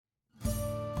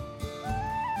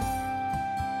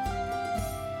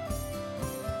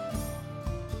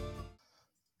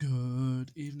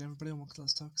everybody, and welcome to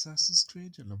Let's Talk Assassin's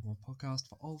Creed, your number one podcast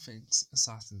for all things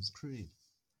Assassin's Creed.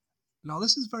 Now,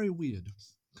 this is very weird,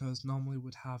 because normally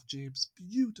we'd have James'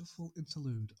 beautiful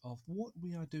interlude of what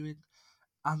we are doing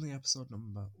and the episode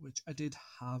number, which I did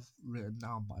have written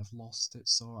down, but I've lost it,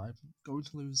 so I'm going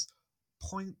to lose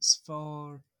points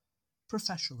for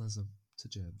professionalism to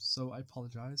James, so I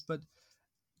apologise, but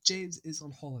James is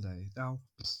on holiday. Now,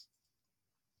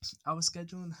 our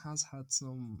scheduling has had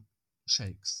some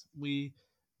shakes. We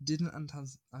didn't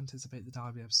anticipate the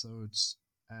Derby episodes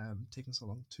taking so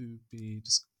long to be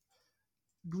just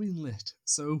greenlit.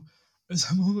 So at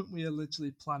the moment we are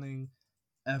literally planning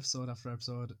episode after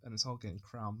episode, and it's all getting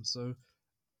crammed. So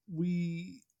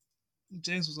we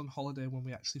James was on holiday when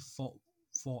we actually thought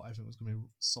everything was going to be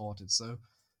sorted. So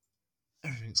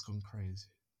everything's gone crazy.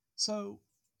 So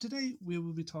today we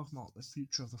will be talking about the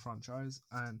future of the franchise,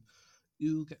 and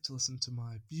you'll get to listen to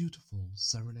my beautiful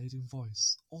serenading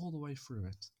voice all the way through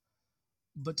it.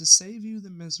 But to save you the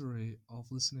misery of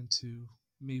listening to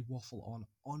me waffle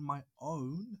on my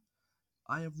own,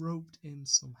 I have roped in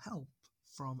some help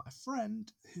from a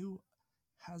friend who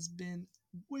has been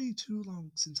way too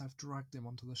long since I've dragged him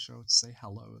onto the show to say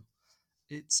hello.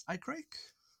 It's Craig.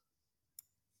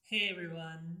 Hey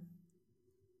everyone,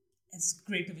 it's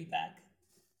great to be back.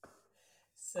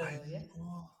 So I yeah,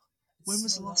 know. When it's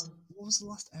was so the last? long. What was the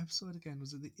last episode again?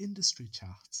 Was it the industry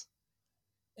chat?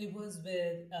 It was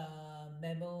with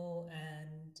Memo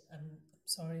and I'm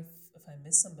sorry if I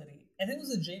missed somebody. I think it was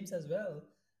with James as well.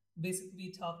 Basically,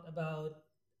 we talked about.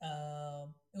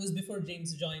 It was before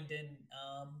James joined in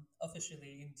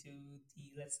officially into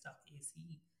the Let's Talk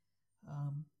AC.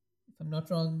 Um, if I'm not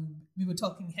wrong, we were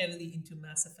talking heavily into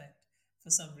Mass Effect for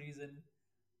some reason.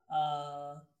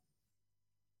 Uh,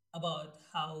 about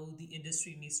how the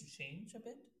industry needs to change a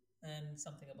bit and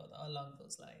something about along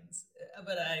those lines.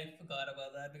 But I forgot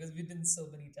about that because we did so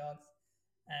many talks,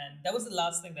 and that was the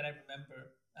last thing that I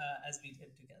remember as we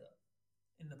did together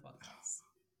in the podcast.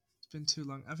 It's been too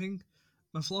long. I think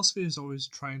my philosophy is always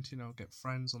trying to get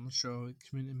friends on the show,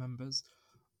 community members.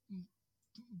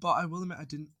 But I will admit, I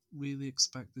didn't really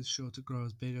expect this show to grow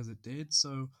as big as it did.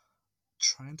 So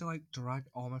trying to drag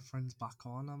all my friends back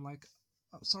on, I'm like,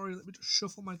 I'm sorry, let me just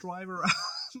shuffle my drive around.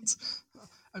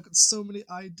 I've got so many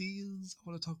ideas. I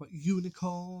want to talk about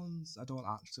unicorns. I don't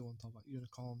actually want to talk about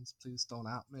unicorns. Please don't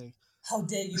at me. How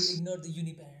dare you ignore the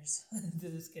Unibears?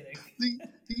 Just kidding. The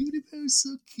the unicorn is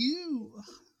so cute.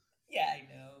 Yeah, I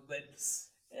know, but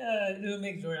it will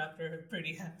make Raptor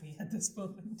pretty happy at this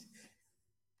moment.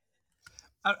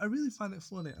 I really find it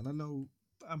funny, and I know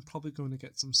I'm probably going to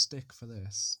get some stick for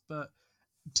this, but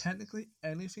technically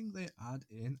anything they add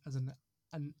in as an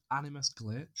Animus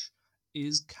glitch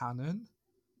is canon.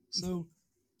 So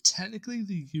technically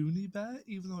the Unibear,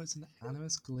 even though it's an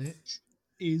Animus glitch,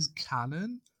 is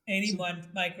canon. Any So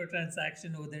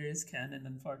microtransaction over there is canon,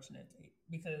 unfortunately,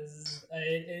 because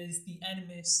it is the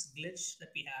Animus glitch that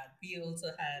we had. We also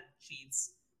had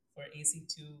cheats for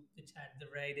AC2, which had the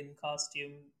Raiden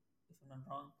costume, if I'm not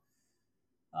wrong,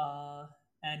 uh,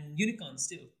 and unicorns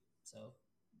too. So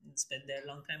it's been there a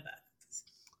long time back.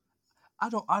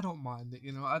 I don't mind it.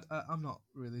 I'm not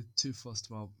really too fussed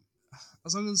about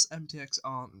as long as MTX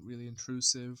aren't really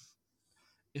intrusive.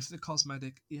 If the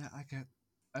cosmetic, yeah,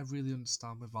 I really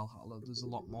understand with Valhalla. There's a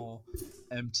lot more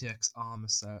MTX armor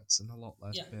sets and a lot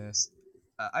less Yeah, base.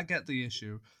 I get the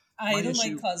issue. I My don't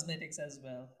mind issue, cosmetics as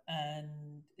well,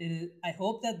 and I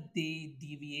hope that they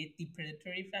deviate the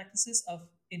predatory practices of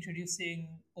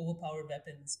introducing overpowered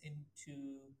weapons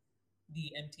into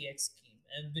the MTX scheme,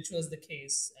 and which was the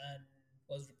case and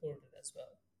was reported as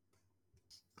well.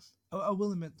 I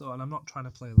will admit though, and I'm not trying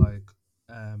to play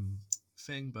um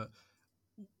thing, but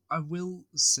I will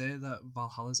say that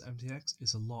Valhalla's MTX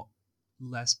is a lot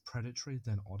less predatory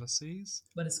than Odyssey's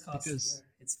But it's because costlier.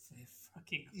 It's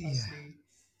fucking yeah, costly.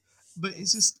 but it's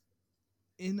It's just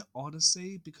in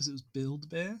Odyssey because it was build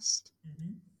based.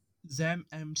 mhm. Them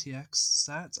MTX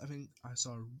sets, I think I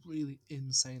saw a really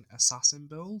insane assassin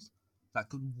build that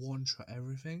could one shot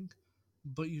everything,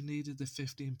 but you needed the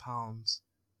 £15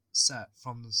 set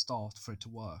from the start for it to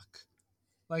work.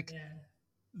 Like, Yeah.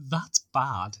 that's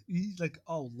bad.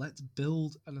 Oh, let's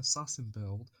build an assassin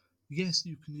build. Yes,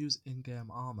 you can use in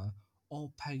game armor,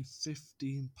 or pay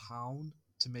 £15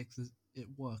 to make it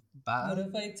work What better.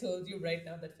 if I told you right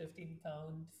now that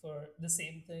 £15 for the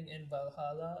same thing in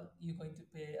Valhalla, you're going to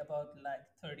pay about like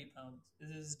 £30. This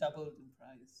is doubled in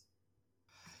price.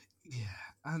 Yeah,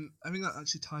 and I think that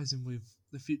actually ties in with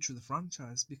the future of the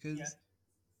franchise Yeah. because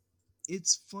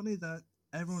it's funny that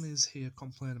everyone is here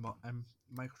complaining about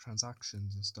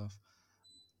microtransactions and stuff.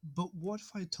 But what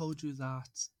if I told you that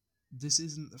this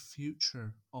isn't the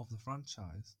future of the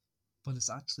franchise, but it's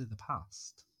actually the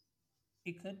past.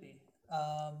 It could be.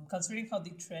 Considering how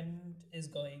the trend is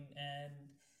going, and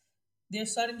they're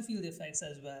starting to feel the effects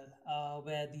as well,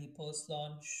 where the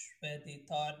post-launch, where they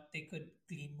thought they could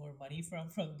glean more money from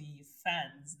the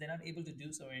fans, they're not able to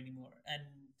do so anymore. And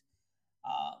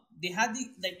they had the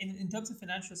like in terms of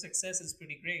financial success, it's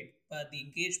pretty great, but the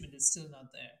engagement is still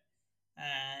not there,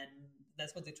 and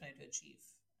that's what they're trying to achieve.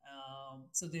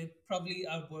 So they probably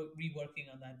are reworking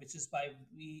on that, which is why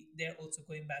they're also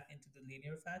going back into the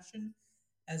linear fashion,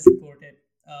 as reported.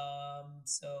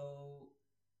 So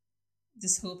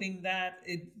just hoping that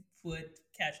it would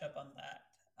catch up on that,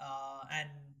 and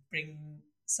bring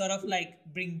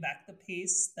bring back the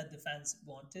pace that the fans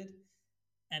wanted,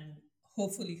 and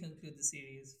hopefully conclude the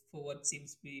series for what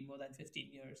seems to be more than 15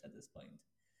 years at this point.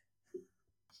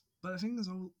 But I think as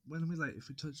well, when we if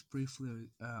we touch briefly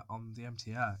on the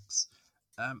MTX,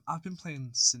 I've been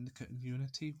playing Syndicate and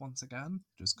Unity once again,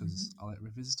 just because Mm-hmm. I like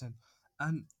revisiting,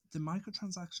 and the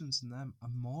microtransactions in them are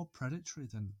more predatory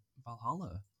than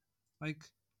Valhalla. Like,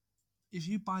 if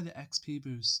you buy the XP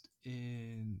boost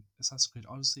in Assassin's Creed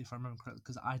Odyssey, if I remember correctly,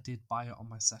 because I did buy it on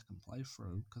my second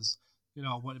playthrough, because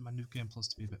I wanted my New Game Plus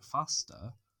to be a bit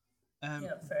faster. Um,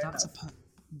 Yeah, fair that's a enough. per-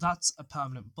 that's a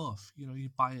permanent buff. You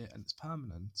buy it and it's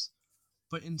permanent.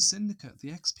 But in Syndicate, the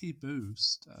XP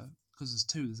boost, because there's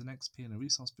two, there's an XP and a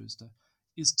resource booster,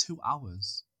 is 2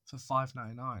 hours for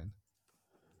 5.99.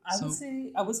 So,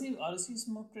 I would say Odyssey is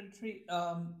more predatory,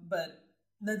 but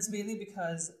that's mainly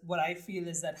because what I feel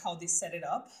is that how they set it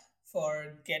up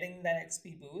for getting that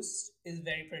XP boost is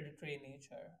very predatory in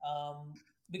nature.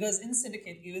 Because in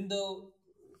Syndicate, even though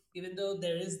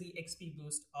there is the XP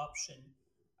boost option,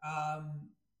 um,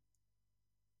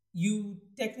 you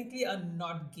technically are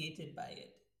not gated by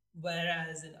it.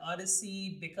 Whereas in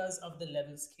Odyssey, because of the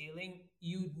level scaling,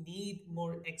 you need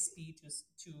more XP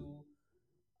to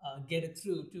get it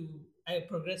through, to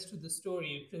progress through the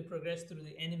story, to progress through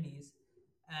the enemies.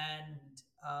 And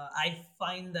I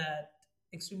find that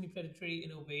extremely predatory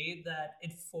in a way that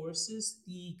it forces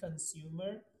the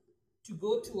consumer to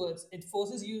go towards, it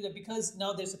forces you that because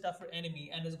now there's a tougher enemy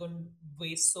and it's going to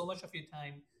waste so much of your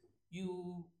time,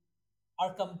 you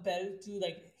are compelled to,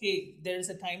 like, hey, there's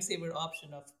a time saver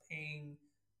option of paying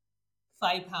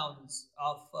 £5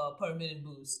 of per minute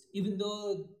boost, even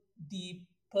though the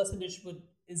percentage would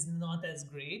is not as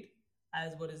great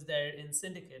as what is there in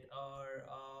Syndicate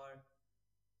or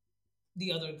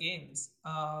the other games.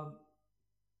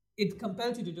 It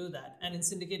compelled you to do that, and in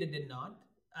Syndicate it did not.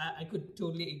 I could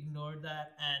totally ignore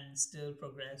that and still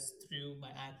progress through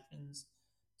my actions,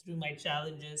 through my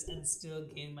challenges, and still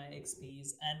gain my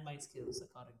XPs and my skills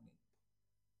accordingly.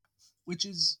 which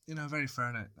is, very fair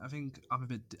enough. I think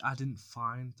I didn't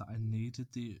find that I needed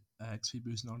the XP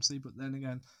boost in Odyssey, but then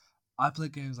again, I play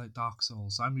games like Dark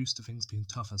Souls, so I'm used to things being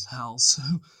tough as hell. So,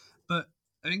 but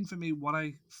I think for me, what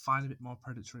I find a bit more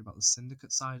predatory about the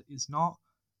Syndicate side is not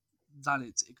that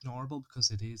it's ignorable,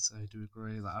 because it is. I do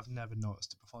agree that I've never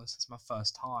noticed it before. This is my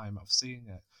first time of seeing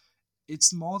it.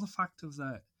 It's more the fact of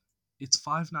that it's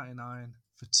 5.99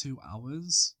 for 2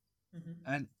 hours, Mm-hmm.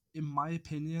 and in my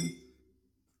opinion,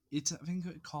 I think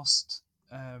it cost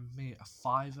me a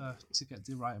fiver to get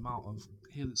the right amount of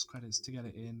Helix credits to get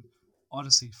it in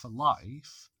Odyssey for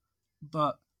life.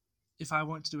 But if I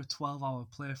want to do a 12-hour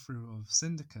playthrough of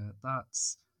Syndicate,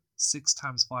 that's 6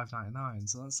 times 5.99,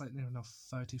 so that's like near enough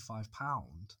 £35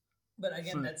 But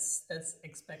again, for. that's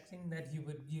expecting that you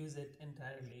would use it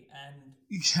entirely, and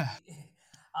Yeah,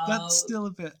 that's uh, still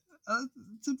a bit.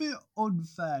 It's a bit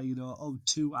unfair, you know. Oh,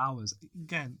 2 hours.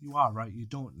 Again, you are right. You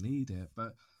don't need it,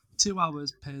 but 2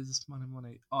 hours pay this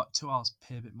money. Oh, 2 hours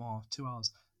pay a bit more. 2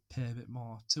 hours pay a bit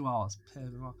more. 2 hours pay a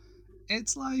bit more.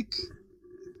 It's like,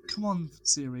 come on,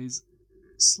 series,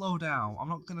 slow down. I'm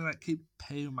not gonna keep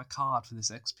paying my card for this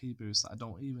XP boost that I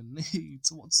don't even need.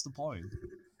 So what's the point?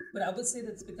 but I would say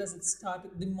that's because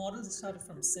the models started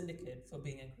from Syndicate for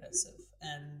being aggressive,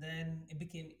 and then it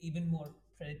became even more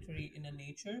predatory in a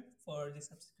nature for the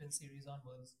subsequent series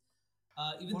onwards.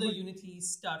 Even What though about Unity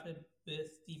started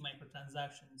with the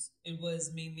microtransactions, it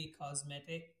was mainly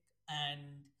cosmetic and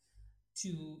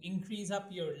to increase up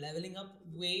your leveling up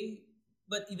way.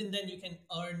 But even then, you can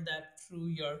earn that through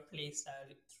your play style,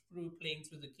 through playing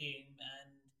through the game,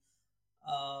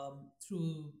 and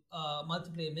through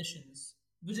multiplayer missions,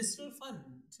 which is still fun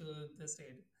to this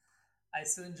date. I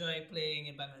still enjoy playing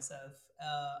it by myself,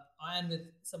 and with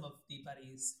some of the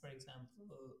buddies. For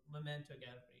example, Memento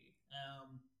Gallery.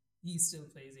 He still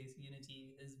plays AC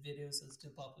Unity. His videos are still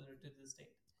popular to this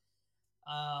date.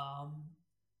 Um,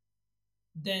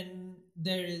 then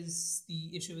there is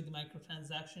the issue with the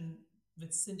microtransaction.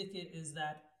 with Syndicate is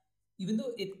that even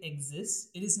though it exists,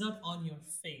 it is not on your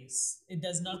face. It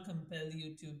does not compel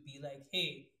you to be like,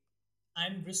 hey,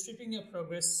 I'm restricting your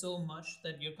progress so much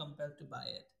that you're compelled to buy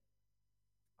it.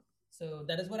 So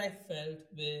that is what I felt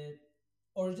with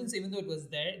Origins, even though it was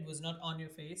there, it was not on your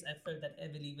face. I felt that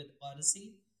heavily with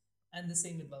Odyssey, and the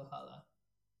same with Valhalla,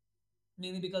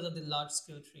 mainly because of the large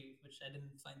skill tree, which I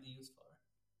didn't find the use for.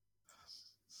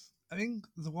 I think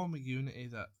the one with Unity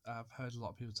that I've heard a lot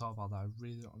of people talk about that I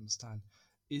really don't understand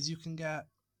is you can get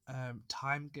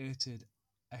time gated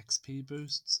XP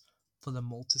boosts for the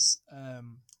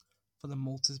for the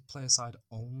multiplayer side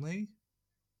only,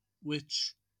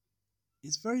 which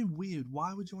is very weird.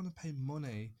 Why would you want to pay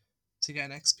money to get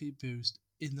an XP boost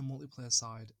in the multiplayer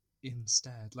side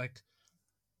instead? Like,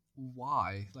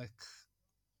 why? Like,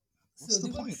 what's So the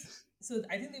they were, point? so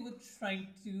I think they were trying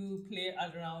to play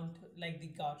around like the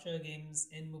gacha games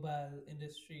in mobile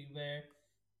industry where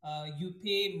you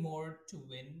pay more to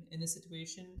win in a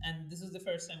situation, and this is the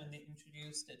first time when they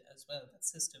introduced it as well. That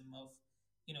system of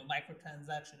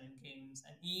microtransaction in games,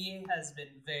 and EA has been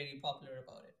very popular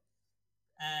about it.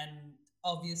 And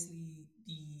obviously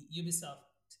the Ubisoft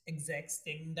execs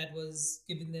thing that was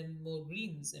giving them more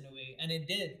greens in a way, and it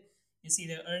did. You see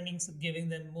their earnings giving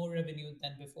them more revenue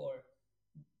than before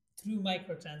through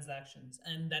microtransactions,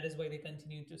 and that is why they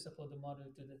continue to support the model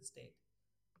to this date.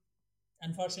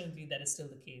 Unfortunately, that is still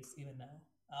the case even now.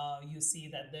 You see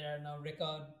that there are now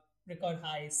record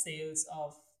high sales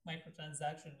of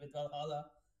microtransaction with Valhalla,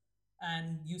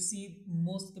 and you see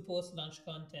most of the post launch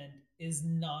content is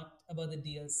not about the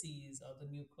DLCs or the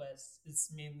new quests.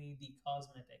 It's mainly the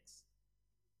cosmetics.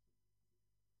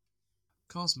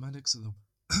 Cosmetics are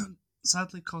the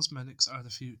sadly cosmetics are the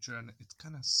future, and it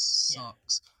kind of Yeah,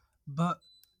 sucks. But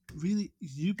really,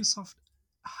 Ubisoft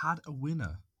had a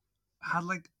winner. yeah, Had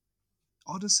like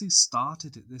Odyssey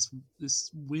started it. This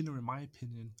winner, in my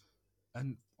opinion,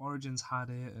 and Origins had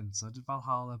it, and so did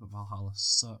Valhalla. But Valhalla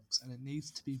sucks, and it needs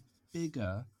to be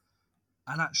bigger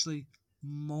and actually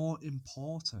more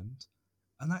important,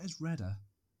 and that is Redder.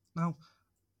 Now,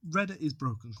 Reddit is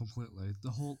broken completely.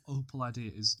 The whole Opal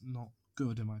idea is not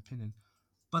good, in my opinion.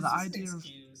 But it's the just an idea of,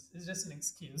 excuse. It's just an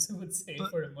excuse, I would say,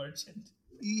 but for a merchant.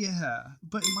 yeah,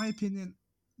 but in my opinion,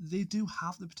 they do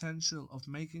have the potential of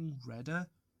making Redder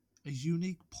a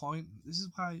unique point. This is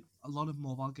why a lot of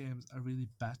mobile games are really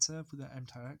better with their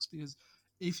MTX because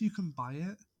if you can buy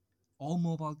it, all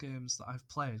mobile games that I've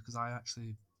played, because I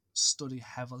actually study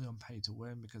heavily on pay to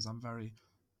win because I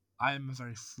am a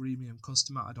very freemium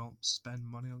customer. I don't spend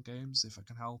money on games if I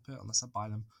can help it unless I buy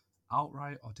them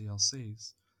outright or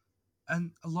DLCs.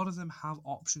 And a lot of them have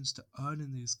options to earn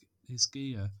in these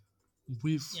gear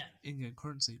with Yeah, in-game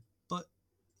currency. But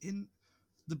in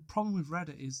the problem with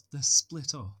Reddit is they're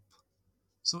split up.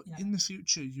 So yeah, in the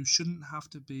future, you shouldn't have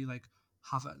to be like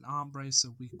have an arm bracer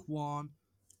week 1,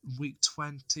 week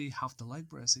 20 have the leg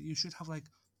bracer. You should have like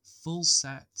full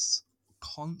sets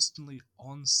constantly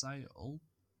on sale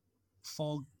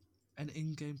for an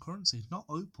in-game currency, not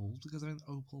opals, because I think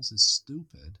opals is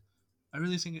stupid. I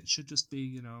really think it should just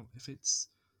be, if it's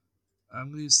I'm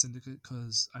gonna use Syndicate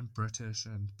because I'm British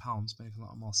and pounds make a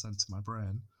lot more sense in my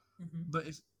brain. hmm, But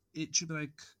if it should be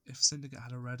like if Syndicate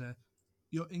had a Reddit,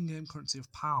 your in-game currency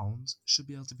of pounds should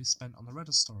be able to be spent on the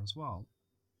Reddit store as well.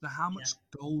 Now, how yeah. much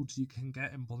gold you can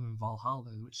get in Blood and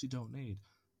Valhalla, which you don't need,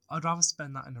 I'd rather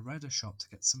spend that in a Reddit shop to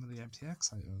get some of the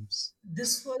MTX items.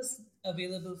 This was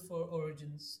available for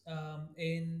Origins.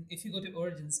 In If you go to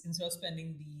Origins, instead of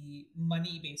spending the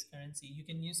money-based currency, you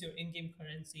can use your in-game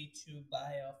currency to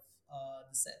buy off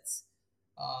the sets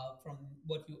from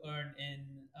what you earn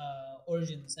in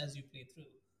Origins as you play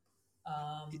through.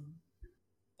 Um,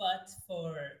 but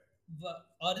for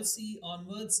Odyssey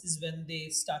onwards is when they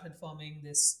started forming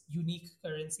this unique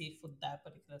currency for that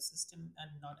particular system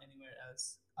and not anywhere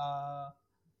else.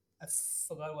 I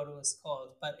forgot what it was called,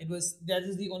 but it was that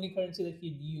is the only currency that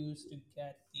you'd use to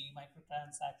get the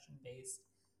microtransaction based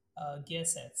gear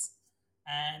sets,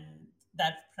 and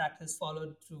that practice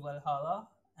followed through Valhalla,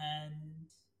 and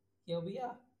here we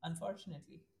are,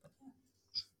 unfortunately. But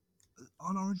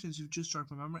On Origins, you've just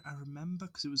jogged my memory. I remember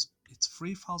because it's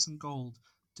 3,000 gold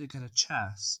to get a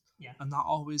chest, yeah, and that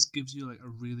always gives you like a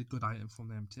really good item from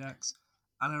the MTX.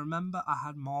 And I remember I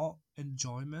had more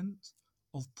enjoyment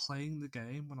of playing the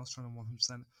game when I was trying to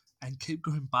 100% and keep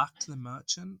going back to the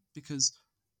merchant because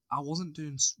I wasn't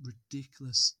doing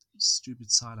ridiculous,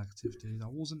 stupid side activities. I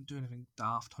wasn't doing anything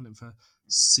daft hunting for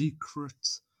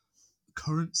secret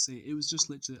currency. It was just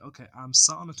literally, okay, I'm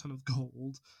sat on a ton of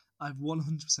gold. I've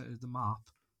 100% of the map.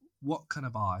 What can I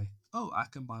buy? Oh, I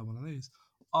can buy one of these.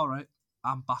 All right.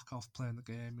 I'm back off playing the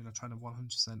game, trying to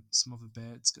 100% some other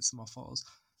bits, get some more photos.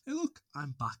 Hey, look,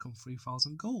 I'm back on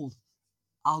 3,000 gold.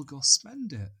 I'll go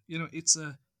spend it. It's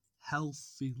a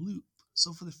healthy loop.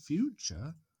 So for the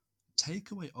future,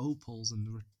 take away opals and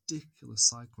the ridiculous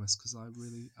side quests because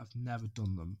I've never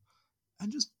done them,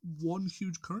 and just one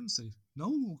huge currency. No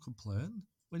one will complain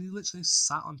when you literally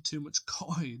sat on too much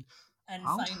coin. And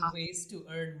I would find have, ways to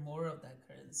earn more of that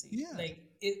currency. yeah, Like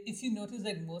if you notice,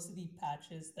 like most of the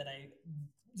patches that I,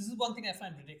 this is one thing I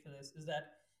find ridiculous is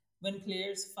that when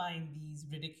players find these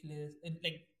ridiculous,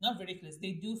 like not ridiculous,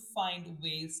 they do find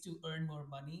ways to earn more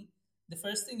money. The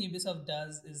first thing Ubisoft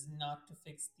does is not to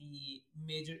fix the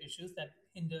major issues that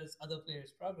hinders other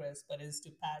players' progress, but is to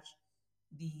patch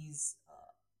these.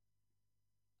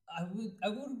 I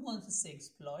wouldn't want to say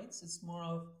exploits. It's more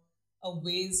of a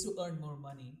ways to earn more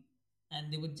money,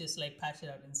 and they would just like patch it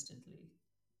out instantly.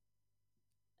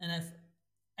 And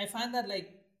I find that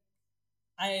like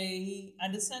I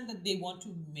understand that they want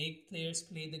to make players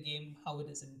play the game how it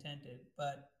is intended,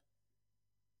 but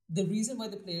the reason why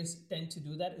the players tend to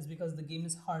do that is because the game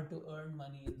is hard to earn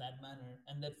money in that manner,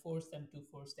 and that force them to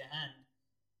force their hand.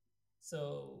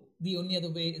 So the only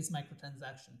other way is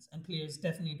microtransactions, and players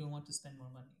definitely don't want to spend more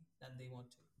money than they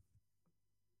want to.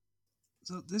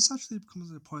 so this actually comes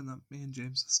to a point that me and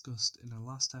James discussed in our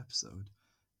last episode,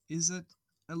 is that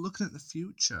looking at the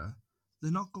future,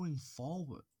 they're not going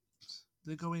forward,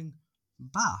 they're going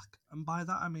back. And by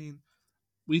that I mean,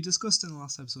 we discussed in the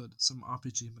last episode some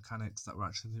RPG mechanics that were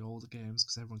actually in the older games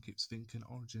because everyone keeps thinking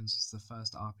Origins was the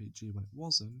first RPG when it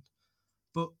wasn't.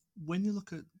 But when you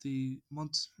look at the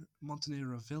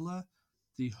Montenegro Villa,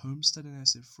 the Homestead in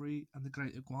SF3, and the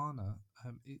Great Iguana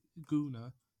in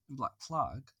Black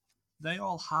Flag, they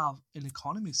all have an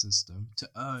economy system to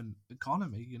earn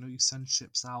economy. You send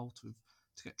ships out to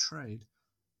get trade.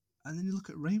 And then you look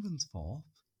at Ravensthorpe,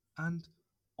 and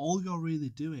all you're really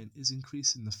doing is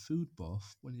increasing the food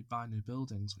buff when you buy new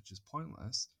buildings, which is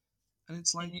pointless. And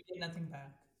it's And like, you get nothing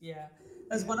back. Yeah,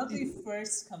 that's yeah, one of the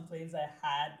first complaints I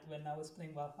had when I was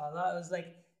playing Valhalla. I was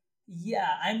like,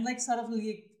 yeah, I'm like sort of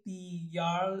like the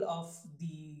jarl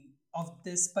of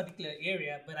this particular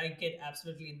area, but I get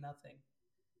absolutely nothing.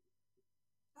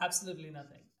 Absolutely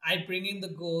nothing. I bring in the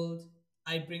gold,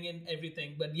 I bring in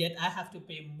everything, but yet I have to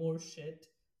pay more shit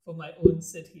for my own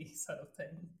city, sort of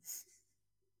thing.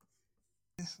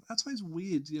 that's why it's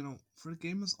weird, for a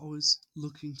game that's always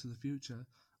looking to the future.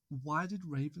 Why did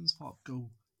Ravensthorpe go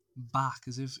back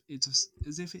as if it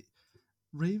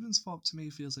Ravensthorpe to me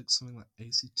feels like something like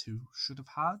AC2 should have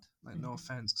had. Like, no Mhm.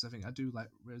 offense, because I think I do like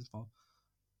Ravensthorpe,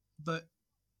 but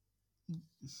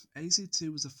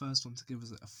AC2 was the first one to give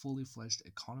us a fully fledged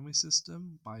economy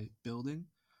system by building.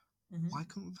 Why Mhm.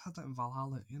 couldn't we have had that in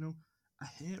Valhalla? I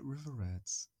hate river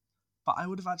raids, but I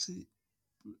would have actually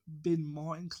been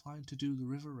more inclined to do the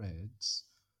river raids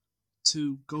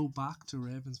to go back to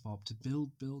Ravensthorpe to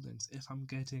build buildings if I'm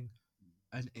getting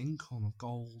an income of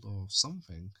gold or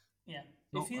something, Yeah,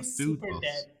 it not a feels food super buff.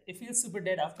 dead. It feels super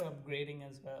dead after upgrading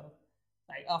as well.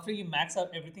 Like after you max out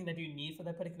everything that you need for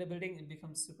that particular building, it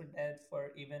becomes super dead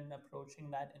for even approaching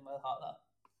that in Valhalla.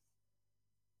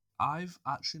 I've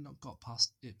actually not got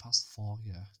past 4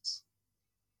 yet.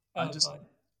 I Oh just god.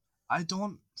 I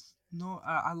don't know.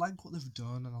 I like what they've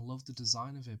done and I love the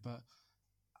design of it, but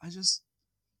I just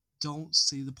don't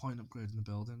see the point upgrading the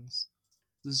buildings.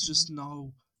 There's Hmm. just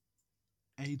no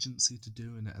agency to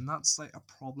doing it, and that's like a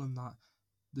problem that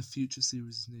the future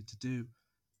series need to do.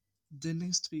 There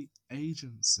needs to be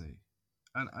agency,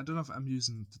 and I don't know if I'm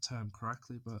using the term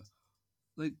correctly, but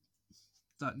like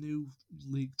that new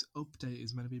leaked update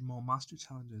is meant to be more mastery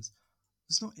challenges.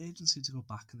 There's no agency to go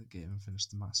back in the game and finish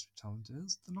the mastery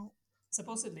challenges. They're not.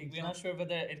 Supposedly, we're That, not sure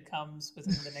whether it comes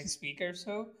within the next week or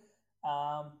so.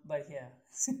 But yeah.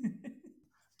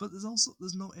 but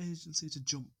there's no agency to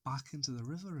jump back into the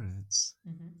river raids.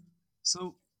 Hmm.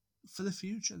 So for the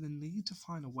future, they need to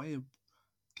find a way of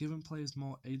giving players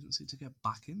more agency to get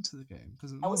back into the game.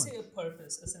 Because at the I would moment, say a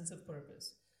purpose, a sense of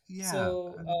purpose. yeah,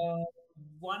 So, and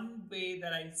one way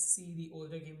that I see the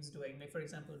older games doing, like for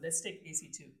example, let's take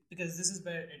AC2, because this is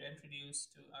where it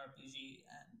introduced to RPG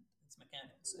and its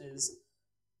mechanics, is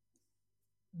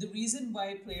the reason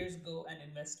why players go and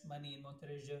invest money in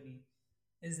Monterey's journey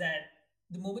is that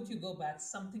the moment you go back,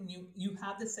 something new, you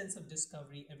have the sense of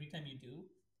discovery every time you do,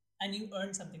 and you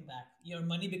earn something back. Your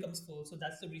money becomes full, so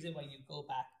that's the reason why you go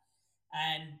back.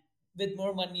 And with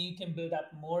more money, you can build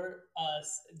up more.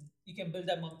 You can build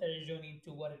up Monterey journey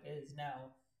into what it is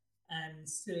now, and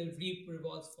still reap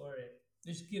rewards for it,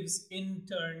 which gives in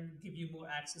turn give you more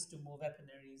access to more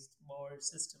weaponaries, more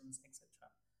systems, etc.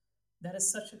 That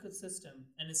is such a good system,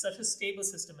 and it's such a stable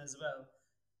system as well.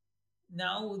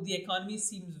 now the economy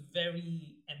seems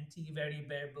very empty, very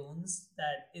bare bones,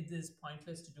 that it is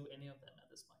pointless to do any of them at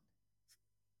this point.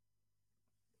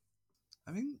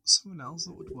 I think someone else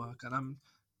that would work, and I'm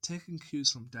taking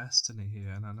cues from Destiny here,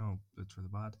 and I know it's really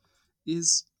bad,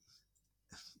 is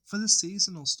for the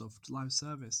seasonal stuff, live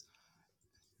service.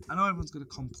 I know everyone's going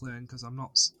to complain because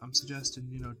I'm suggesting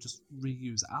just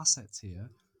reuse assets here,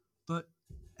 but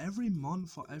every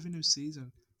month or every new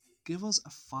season, give us a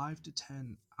 5 to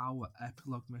 10 hour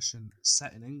epilogue mission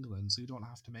set in England, so you don't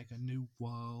have to make a new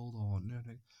world or new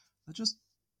thing. I just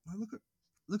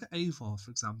look at Eivor, for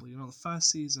example. The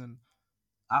first season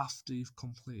after you've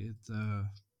completed the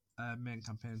main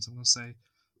campaign. So I'm going to say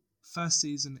first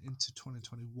season into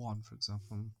 2021, for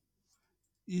example.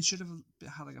 You should have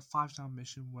had like a 5 star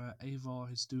mission where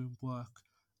Eivor is doing work,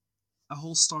 a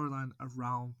whole storyline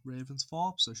around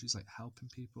Ravensthorpe. So she's like helping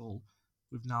people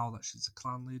with, now that she's a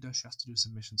clan leader, she has to do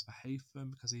some missions for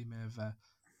Hatham because he may have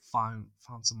found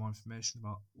some more information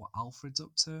about what Alfred's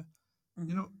up to. You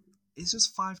Mm-hmm. know, it's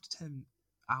just 5 to 10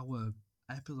 hour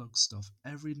epilogue stuff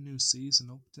every new season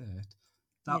update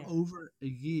that Yeah. over a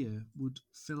year would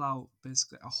fill out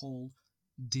basically a whole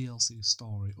DLC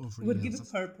story over a Would year. give it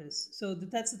purpose. So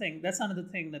that's the thing. That's another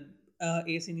thing that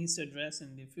AC needs to address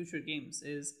in the future games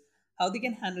is how they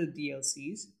can handle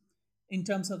DLCs in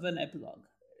terms of an epilogue.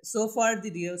 So far,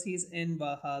 the DLCs in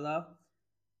Valhalla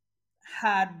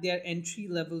had their entry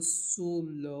level so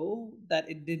low that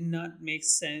it did not make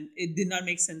sense. It did not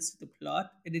make sense to the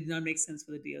plot. It did not make sense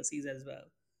for the DLCs as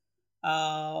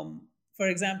well. For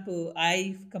example,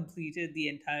 I've completed the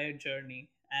entire journey,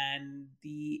 and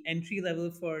the entry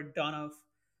level for Dawn of,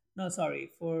 no, sorry,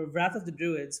 for Wrath of the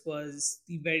Druids was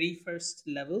the very first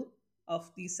level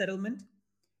of the settlement,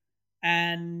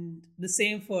 and the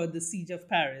same for the Siege of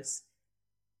Paris,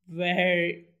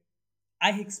 where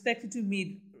I expected to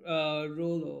meet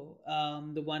Rolo,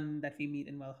 the one that we meet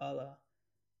in Valhalla,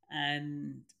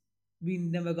 and we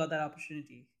never got that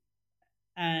opportunity.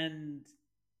 And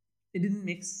it didn't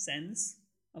make sense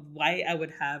of why I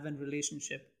would have a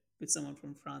relationship with someone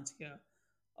from France here,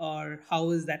 or how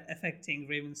is that affecting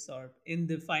Ravensthorpe in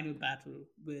the final battle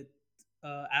with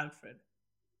Alfred.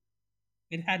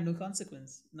 It had no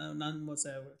consequence, no, none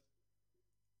whatsoever.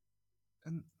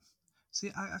 And see,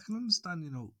 I can understand,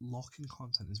 locking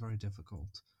content is very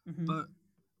difficult, Hmm. but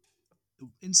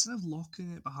instead of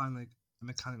locking it behind like a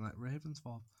mechanic like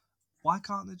Ravensthorpe, why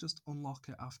can't they just unlock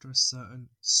it after a certain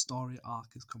story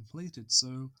arc is completed?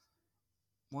 So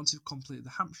once you've completed the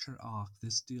Hampshire arc,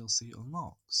 this DLC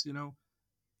unlocks.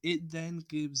 It then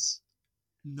gives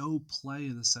no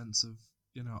player the sense of,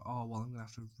 oh well, I'm gonna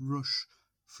have to rush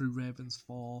through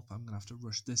Ravensthorpe. I'm gonna have to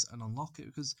rush this and unlock it,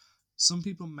 because some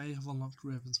people may have unlocked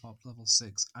Ravensthorpe level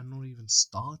 6 and not even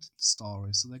started the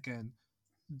story, so they're getting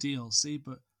DLC.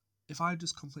 But if I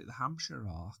just complete the Hampshire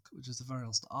arc, which is the very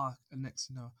last arc, and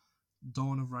next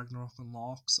Dawn of Ragnarok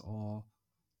unlocks, or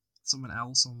someone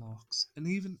else unlocks, and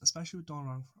even especially with Dawn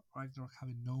of Ragnarok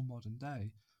having no modern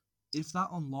day, if that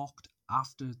unlocked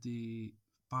after the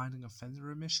Binding of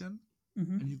Fenrir mission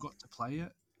Hmm. and you got to play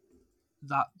it,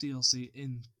 that DLC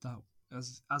in that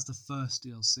as the first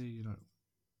DLC,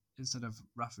 instead of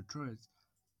Wrath of Druids,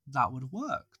 that would have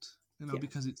worked. Yeah,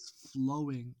 Because it's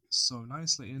flowing so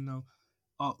nicely.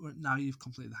 Oh, now you've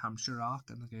completed the Hampshire arc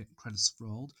and the credits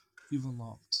rolled. You've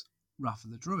unlocked Wrath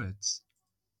of the Druids.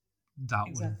 That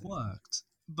would have exactly. worked.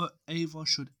 But Ava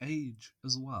should age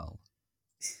as well.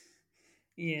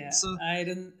 Yeah, So I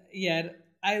didn't. Yeah,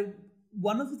 I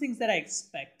one of the things that I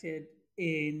expected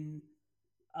in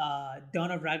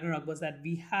Dawn of Ragnarok was that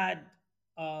we had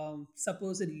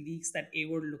supposed leaks that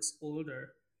Eivor looks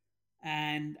older,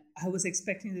 and I was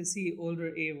expecting to see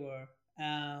older Eivor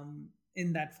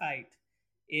in that fight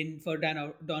in for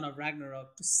Dawn of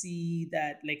Ragnarok, to see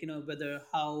that, like, whether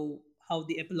how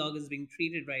the epilogue is being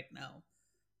treated right now,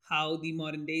 how the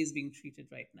modern day is being treated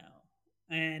right now,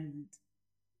 and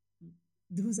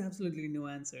there was absolutely no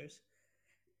answers.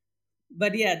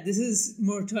 But yeah, this is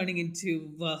more turning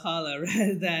into Valhalla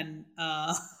rather than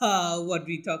what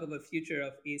we talk about future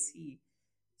of AC.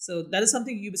 So that is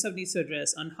something Ubisoft needs to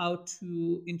address, on how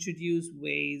to introduce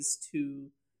ways to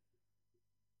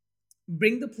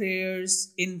bring the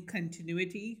players in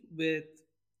continuity with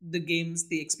the games,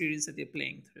 the experience that they're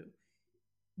playing through.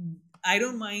 I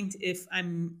don't mind if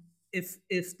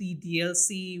the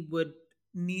DLC would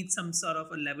need some sort of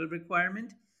a level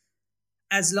requirement,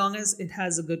 as long as it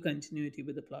has a good continuity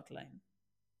with the plot line,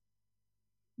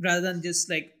 rather than just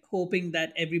like hoping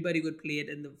that everybody would play it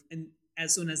in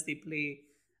as soon as they play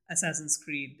Assassin's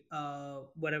Creed,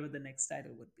 whatever the next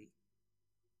title would be.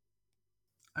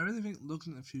 I really think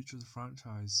looking at the future of the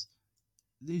franchise,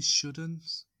 They shouldn't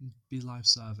be live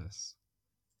service.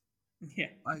 Yeah,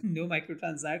 Like, no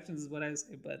microtransactions is what I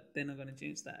say, but they're not going to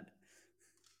change that.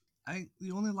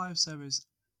 the only live service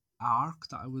arc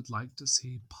that I would like to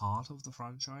see part of the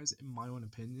franchise, in my own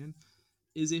opinion,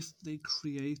 is if they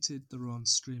created their own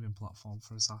streaming platform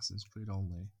for Assassin's Creed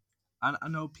only. And I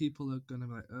know people are gonna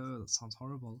be like, "Oh, that sounds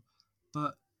horrible,"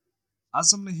 but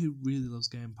as somebody who really loves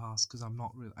Game Pass, because I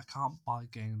can't buy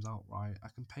games outright. I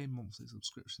can pay monthly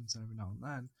subscriptions every now and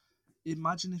then.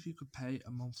 Imagine if you could pay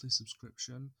a monthly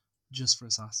subscription just for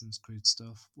Assassin's Creed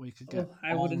stuff, where you could get Oh,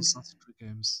 I all wouldn't. Assassin's Creed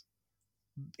games,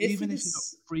 If even it if you got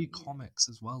is, free yeah. comics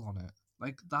as well on it.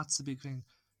 Like that's the big thing.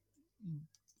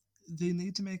 They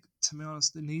need to make, to be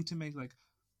honest, they need to make like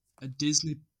a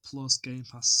Disney Plus Game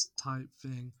Pass type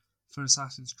thing for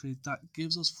Assassin's Creed that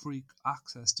gives us free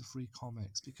access to free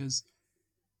comics, because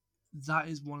that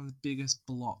is one of the biggest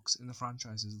blocks in the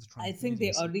franchises of the I think they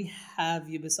transmedia. So already have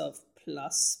Ubisoft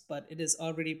Plus, but it is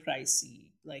already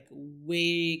pricey, like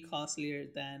way costlier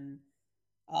than.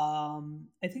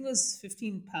 I think it was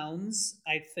 £15.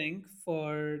 I think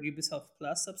for Ubisoft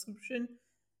Plus subscription,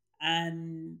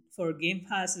 and for Game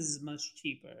Pass is much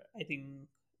cheaper. I think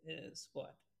is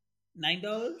what, $9,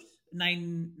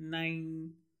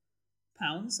 £9.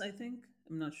 I think,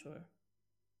 I'm not sure.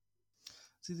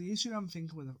 see, the issue I'm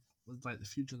thinking with like the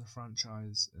future of the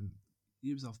franchise and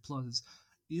Ubisoft Plus is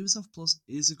Ubisoft Plus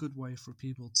is a good way for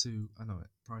people to, I know it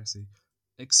pricey,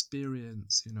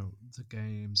 experience, the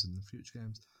games and the future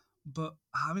games, but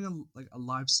having a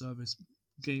live service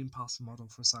Game Pass model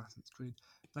for Assassin's Creed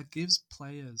that gives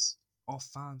players or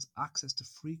fans access to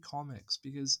free comics,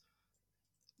 because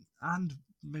and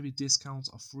maybe discounts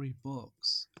or free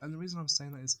books. And the reason I'm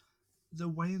saying that is they're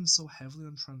weighing so heavily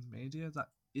on transmedia that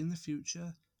in the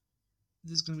future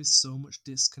there's going to be so much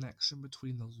disconnection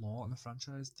between the lore and the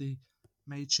franchise. The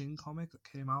Mei Ching comic that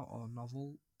came out, or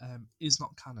novel, is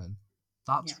not canon.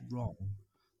 That's Yeah. wrong.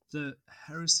 The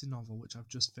Heresy novel, which I've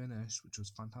just finished, which was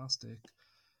fantastic,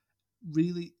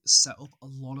 really set up a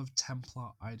lot of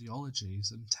Templar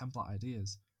ideologies and Templar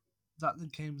ideas that the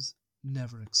games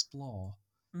never explore.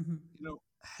 Hmm.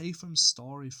 Haytham's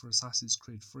story for Assassin's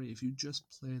Creed 3, if you just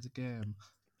play the game,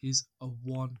 he's a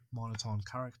one monotone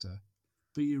character.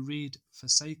 But you read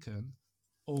Forsaken,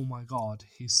 oh my god,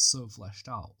 he's so fleshed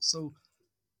out. So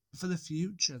for the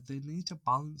future, they need to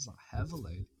balance that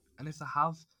heavily. And if they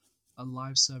have a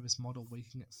live service model where you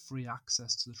can get free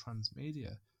access to the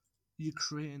transmedia, you're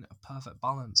creating a perfect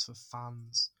balance for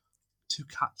fans to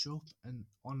catch up and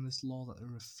on this lore that they're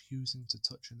refusing to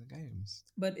touch in the games.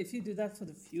 But if you do that for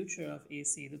the future of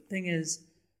AC, the thing is,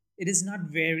 it is not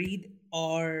varied,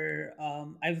 or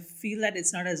I feel that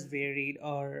it's not as varied,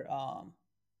 or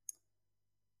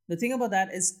the thing about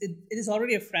that is it is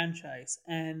already a franchise,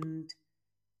 and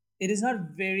it is not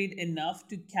varied enough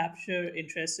to capture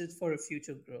interest for a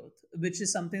future growth, which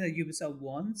is something that Ubisoft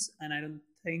wants, and I don't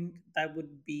think that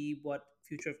would be what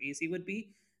future of AC would be.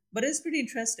 But it's pretty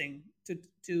interesting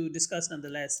to discuss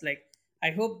nonetheless. Like,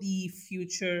 I hope the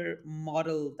future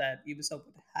model that Ubisoft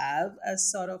would have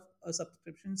as sort of a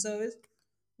subscription service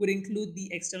would include the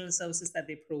external services that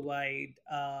they provide,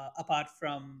 apart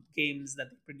from games that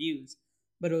they produce,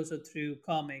 but also through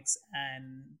comics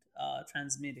and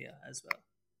transmedia as well.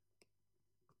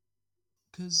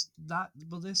 Because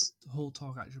this whole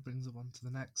talk actually brings us on to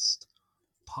the next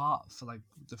part for like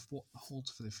what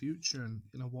holds for the future, and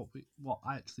what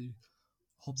I actually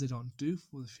hope they don't do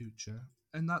for the future,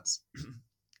 and that's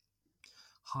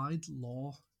hide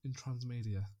lore in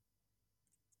transmedia.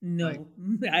 Like,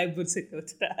 No, I would say no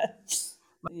to that.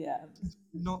 Yeah.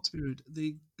 not to be rude,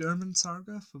 the German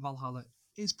saga for Valhalla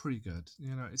is pretty good.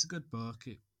 It's a good book.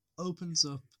 It opens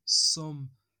up some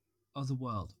other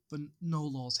world, but no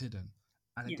laws hidden.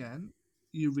 And Yeah. again,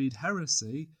 you read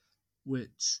Heresy,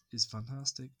 which is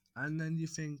fantastic, and then you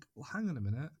think, well, hang on a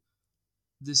minute,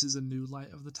 this is a new light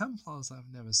of the Templars that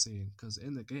I've never seen. Because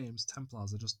in the games,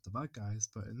 Templars are just the bad guys,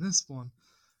 but in this one,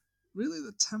 really,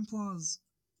 the Templars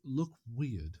look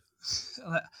weird.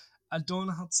 I don't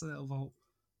know how to say it without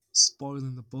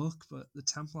spoiling the book, but the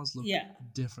Templars look Yeah.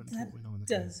 different to That what we know in the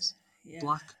does. games. Yeah.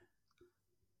 Black,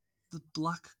 the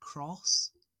Black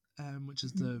Cross, which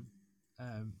is the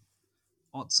um,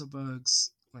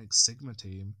 Otterberg's like Sigma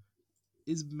team,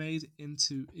 is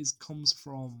comes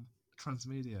from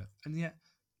transmedia, and yet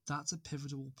that's a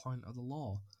pivotal point of the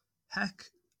law.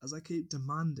 Heck, as I keep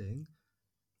demanding,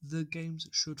 the games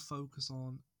should focus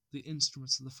on the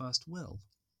instruments of the first will.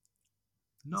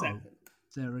 No, Exactly.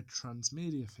 they're a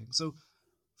transmedia thing. So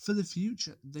for the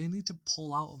future, they need to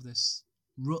pull out of this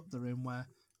rut they're in, where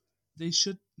they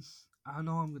should. I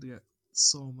know I'm gonna get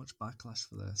so much backlash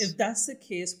for this. If that's the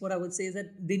case, what I would say is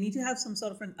that they need to have some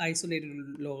sort of an isolated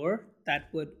lore that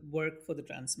would work for the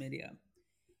transmedia.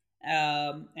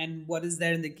 And what is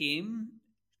there in the game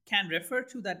can refer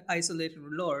to that isolated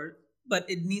lore, but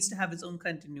it needs to have its own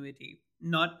continuity,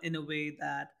 not in a way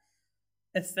that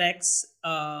affects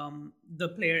the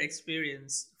player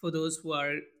experience for those who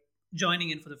are joining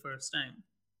in for the first time,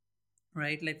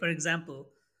 right? Like, for example,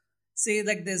 say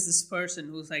like there's this person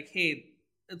who's like, hey,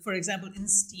 for example, in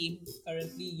Steam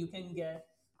currently you can get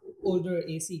older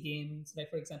AC games, like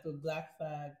for example Black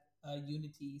Flag,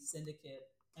 Unity, Syndicate,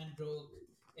 and Rogue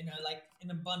in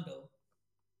a bundle,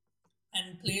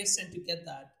 and players tend to get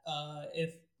that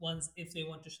if they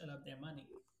want to shell out their money.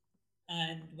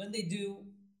 And when they do,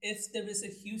 if there is a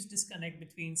huge disconnect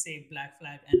between, say, Black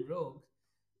Flag and Rogue,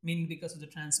 meaning because of the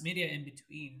transmedia in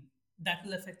between, that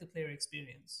will affect the player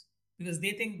experience because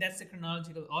they think that's the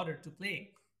chronological order to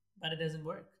play, but it doesn't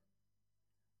work.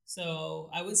 So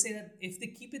I would say that if they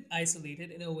keep it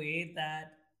isolated in a way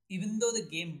that even though the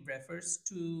game refers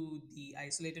to the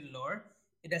isolated lore,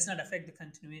 it does not affect the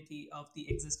continuity of the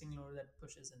existing lore that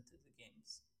pushes into the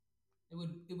games.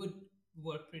 It would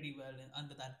work pretty well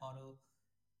under that model,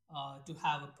 to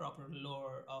have a proper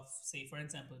lore of, say, for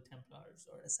example, Templars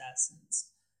or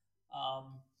Assassins,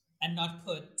 um, and not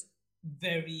put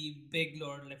very big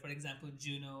lore, like for example,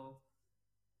 Juno,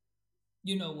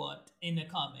 you know what, in a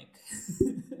comic.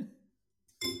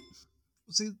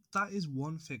 See, that is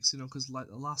one fix, because like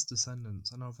The Last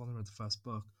Descendants, I know I've only read the first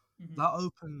book, Mhm, that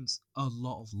opens a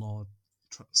lot of lore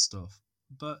stuff,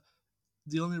 but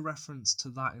the only reference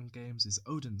to that in games is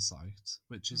Odin's Sight,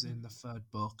 which is mhm. in the third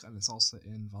book, and it's also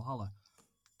in Valhalla.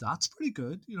 That's pretty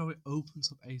good. It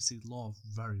opens up AC lore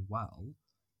very well,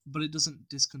 but it doesn't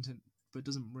discontent, but it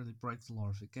doesn't really break the lore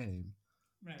of the game.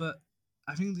 Right. But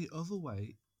I think the other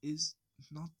way is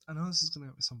not. I know this is going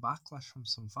to get some backlash from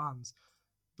some fans,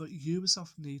 but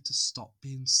Ubisoft need to stop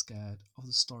being scared of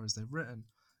the stories they've written.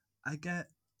 I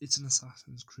get it's an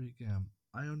Assassin's Creed game.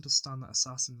 I understand that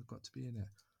assassins have got to be in it.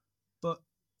 But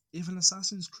if an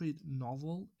Assassin's Creed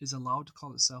novel is allowed to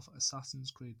call itself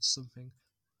Assassin's Creed something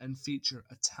and feature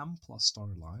a Templar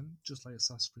storyline, just like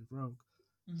Assassin's Creed Rogue,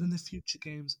 then Mhm. the future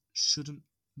games shouldn't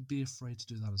be afraid to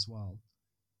do that as well.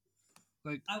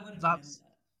 Like, I would agree on that's.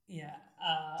 that. Yeah,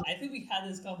 I think we had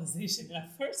this conversation in our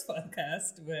first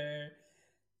podcast where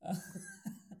uh,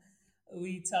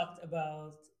 we talked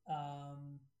about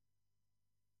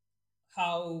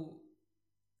how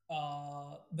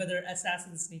whether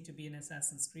assassins need to be in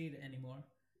Assassin's Creed anymore,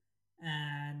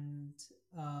 and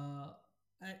uh,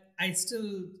 I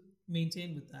still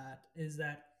maintain with that is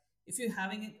that if you're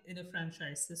having it in a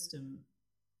franchise system,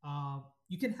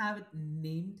 you can have it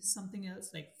named something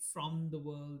else, like from the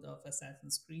world of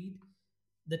Assassin's Creed,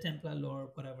 the Templar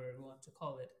lore, whatever you want to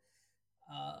call it,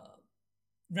 uh,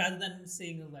 rather than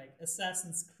saying like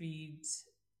Assassin's Creed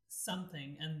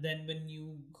something, and then when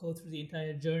you go through the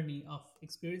entire journey of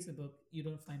experience the book, you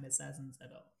don't find assassins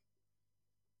at all.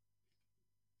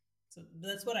 So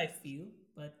that's what I feel.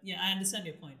 But yeah, I understand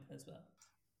your point as well.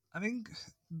 I think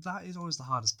that is always the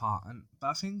hardest part, but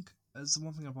I think it's the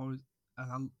one thing I've always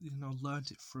and I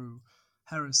learned it through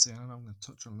heresy, and I know I'm going to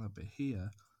touch on a little bit here,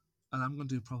 and I'm going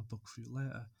to do a proper book for you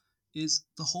later. Is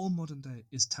the whole modern day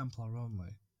is Templar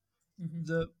only. Mm-hmm.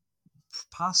 The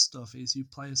past stuff is you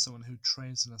play as someone who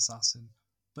trains an assassin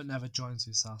but never joins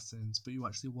the assassins, but you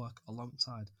actually work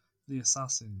alongside the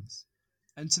assassins.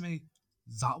 And to me,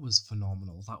 that was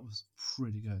phenomenal. That was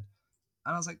pretty good.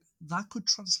 And I was like, that could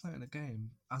translate in a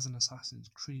game as an Assassin's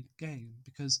Creed game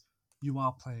because you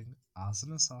are playing as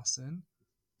an assassin,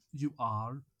 you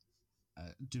are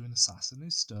doing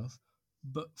assassinate stuff,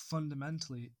 but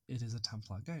fundamentally it is a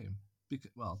Templar game.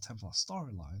 Because, well, Templar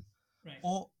storyline, Right.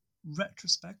 or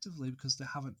retrospectively because they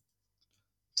haven't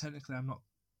technically I'm not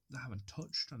they haven't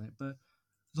touched on it, but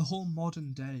the whole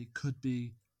modern day could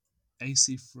be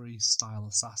AC3 style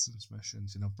assassins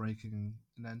missions, breaking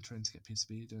and entering to get piece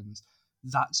of Edens.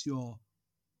 That's your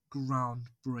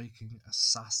groundbreaking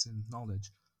assassin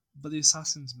knowledge. But the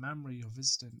assassin's memory you're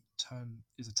visiting turn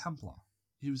is a Templar.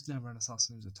 He was never an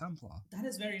assassin, he was a Templar. That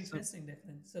is very So interesting,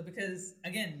 Declan. So, because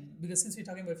since we're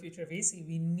talking about future of AC,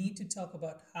 we need to talk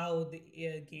about how the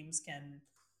games can,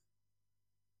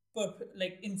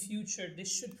 like in future,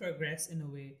 this should progress in a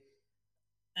way.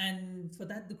 And for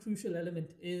that, the crucial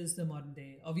element is the modern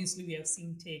day. Obviously, we have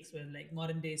seen takes where like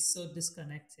modern day is so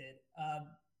disconnected.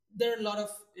 There are a lot of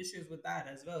issues with that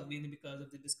as well, mainly because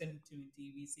of the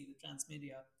discontinuity we see with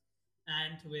transmedia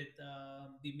and with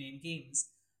the main games.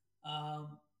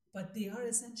 Um, but they are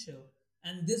essential,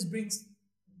 and this brings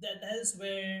that is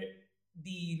where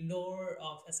the lore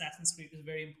of Assassin's Creed is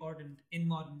very important in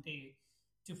modern day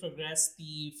to progress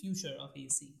the future of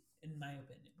AC, in my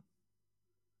opinion.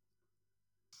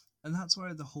 And that's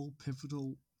where the whole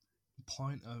pivotal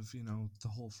point of, the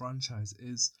whole franchise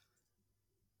is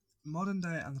modern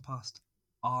day and the past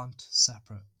aren't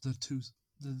separate. They're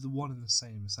the one and the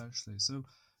same essentially. So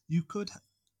you could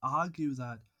argue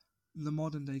that the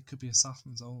modern day could be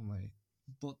Assassins only,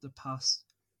 but the past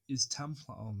is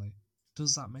Templar only.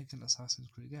 Does that make an Assassin's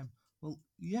Creed game? Well,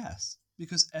 yes,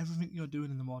 because everything you're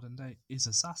doing in the modern day is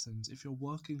Assassins. If you're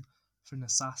working for an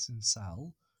assassin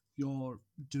cell, you're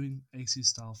doing AC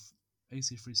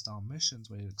freestyle missions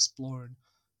where you're exploring,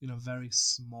 very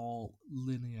small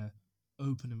linear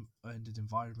open-ended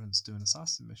environments doing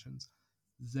assassin missions.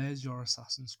 There's your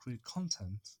Assassin's Creed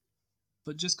content.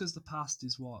 But just because the past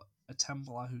is what a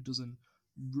Templar who doesn't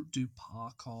do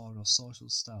parkour or social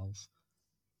stealth,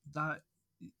 that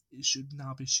it should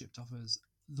now be shipped off as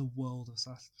the world of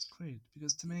Assassin's Creed.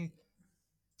 Because to me,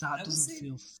 that I would doesn't say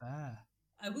feel fair.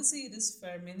 I will say it is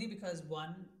fair mainly because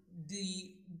one,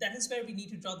 the that is where we need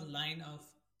to draw the line of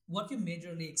what you're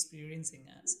majorly experiencing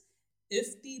as.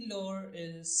 If the lore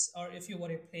is, or if you're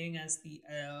what you're playing as the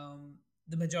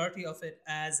majority of it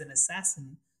as an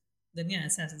assassin, then yeah,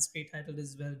 Assassin's Creed title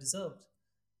is well deserved.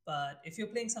 But if you're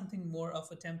playing something more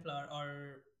of a Templar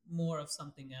or more of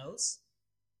something else,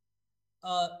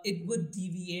 it would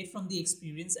deviate from the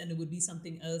experience and it would be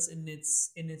something else in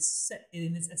its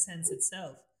essence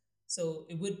itself. So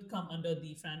it would come under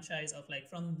the franchise of like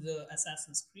from the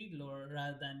Assassin's Creed lore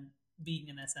rather than being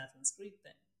an Assassin's Creed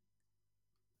thing.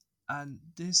 And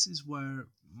this is where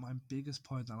my biggest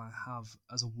point that I have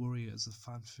as a worry as a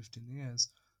fan for 15 years,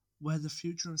 where the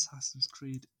future of Assassin's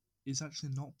Creed is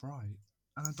actually not bright.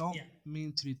 And I don't Yeah,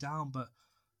 mean to be down, but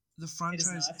the it is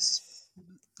franchise, not.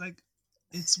 like,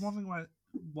 it's one thing where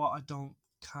what I don't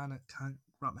kind of can't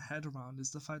wrap my head around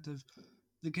is the fact of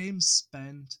the game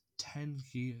spent 10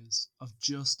 years of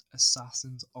just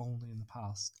assassins only in the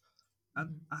past. And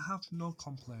Mhm. I have no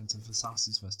complaints of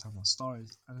Assassin's vs. Templar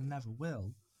stories, and I never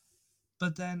will.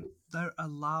 But then they're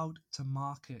allowed to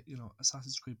market,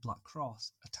 Assassin's Creed Black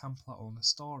Cross, a Templar only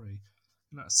story,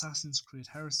 Assassin's Creed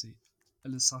Heresy,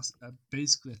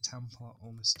 basically a Templar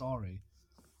only story.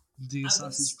 The I would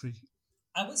Assassin's Creed.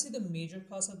 I would say the major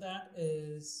cause of that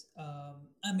is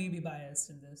I may be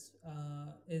biased in this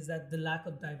is that the lack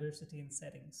of diversity in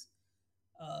settings.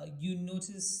 You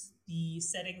notice the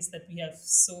settings that we have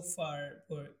so far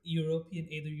were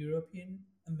European, either European,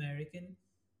 American,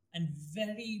 and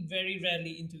very, very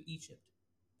rarely into Egypt.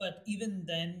 But even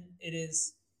then, it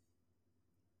is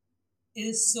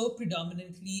so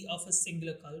predominantly of a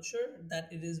singular culture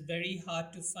that it is very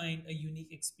hard to find a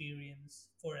unique experience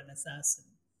for an assassin,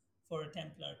 for a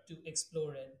Templar to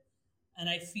explore in. And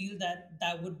I feel that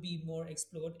that would be more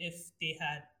explored if they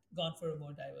had gone for a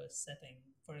more diverse setting.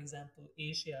 For example,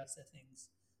 Asia settings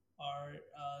or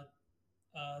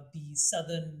the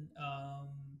southern,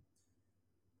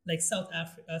 like South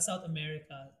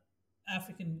America,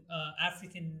 African.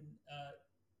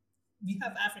 We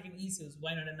have African issues.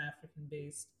 Why not an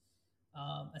African-based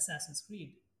Assassin's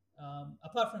Creed?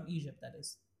 Apart from Egypt, that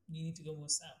is, you need to go more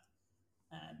south,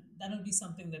 and that would be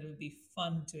something that would be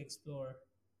fun to explore.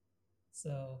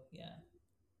 So yeah.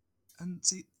 And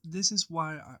see, this is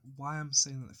why I'm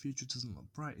saying that the future doesn't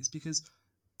look bright. Is because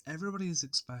everybody is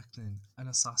expecting an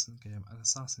assassin game, an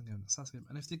assassin game, an assassin game.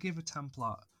 And if they give a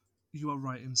Templar, you are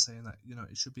right in saying that,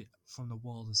 it should be from the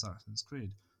world of Assassin's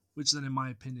Creed, which then, in my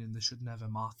opinion, they should never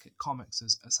market comics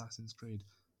as Assassin's Creed,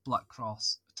 Black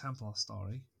Cross, a Templar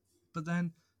story. But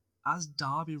then, as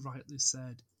Darby rightly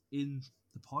said in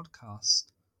the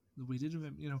podcast that we did with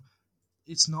him,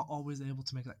 it's not always able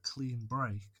to make that clean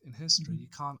break in history. Mhm. You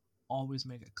can't always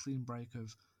make a clean break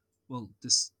of, well,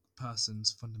 this person's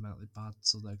fundamentally bad,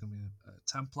 so they're going to be a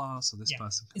Templar, so this Yeah,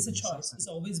 person can it's be a an choice. assassin. It's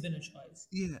always been a choice.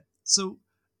 Yeah. So,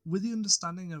 with the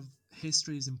understanding of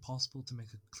history is impossible to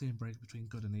make a clean break between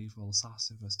good and evil,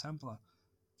 assassin versus Templar,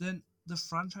 then the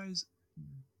franchise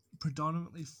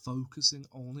predominantly focusing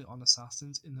only on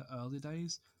assassins in the early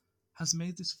days has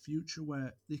made this future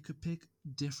where they could pick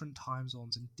different time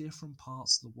zones in different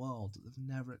parts of the world that they've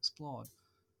never explored.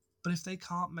 But if they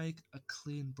can't make a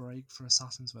clean break for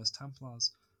Assassins vs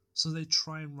Templars, so they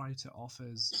try and write it off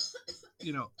as,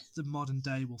 the modern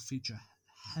day will feature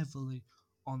heavily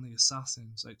on the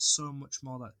assassins, like so much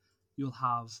more that you'll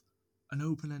have an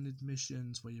open-ended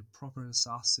missions where you're proper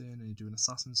assassin and you're doing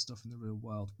assassin stuff in the real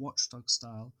world, Watchdog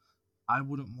style. I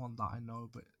wouldn't want that, I know,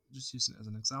 but just using it as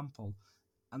an example.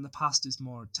 And the past is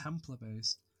more Templar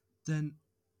based, then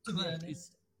To be correct,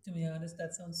 honest. To be honest,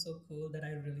 that sounds so cool that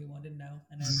I really want it now,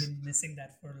 and I've been missing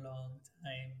that for a long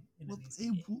time in an Well, AC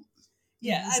game. it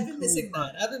Yeah, was a I've been cool, missing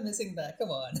but that. I've been missing that. Come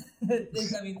on.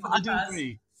 I mean, I do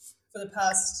agree. for the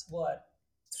past what,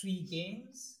 3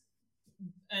 games,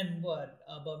 and what,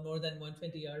 about more than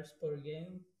 120 hours per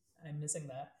game. I'm missing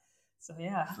that. So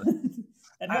yeah, But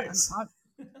that I, and hurts.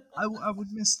 I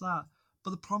would miss that.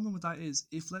 But the problem with that is,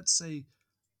 if let's say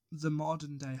the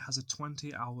modern day has a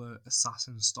 20-hour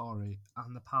assassin story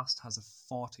and the past has a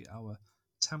 40-hour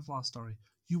Templar story,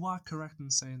 you are correct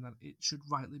in saying that it should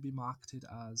rightly be marketed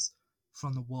as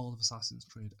from the world of Assassin's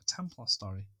Creed, a Templar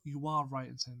story. You are right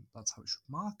in saying that's how it should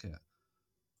market.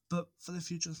 But for the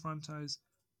future of the franchise,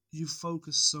 you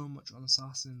focus so much on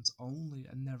Assassins only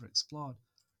and never explored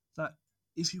that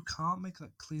if you can't make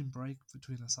that clean break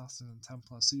between Assassin and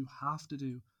Templar, so you have to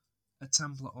do a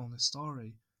Templar only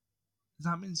story,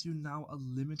 that means you now are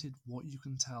limited what you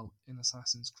can tell in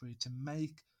Assassin's Creed to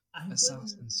make I wouldn't.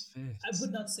 Assassin's I fit.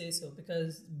 would not say so,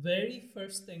 because very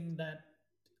first thing that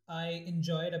I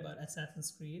enjoyed about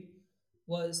Assassin's Creed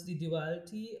was the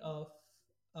duality of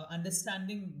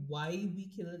understanding why we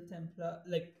kill Templar,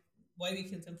 like why we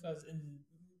kill Templars, in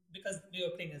because we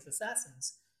were playing as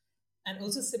assassins, and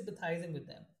also sympathizing with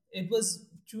them. It was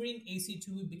during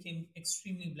AC2 it became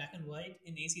extremely black and white.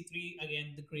 In AC3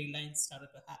 again the gray lines started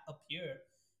to appear,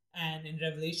 and in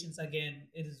Revelations again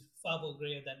it is far more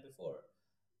grayer than before.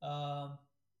 Um,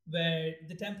 where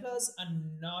the Templars are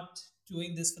not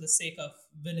doing this for the sake of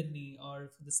villainy or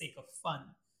for the sake of fun.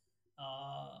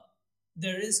 Uh,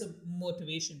 there is a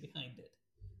motivation behind it,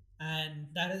 and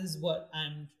that is what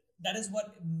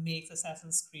makes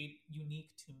Assassin's Creed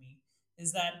unique to me.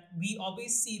 Is that we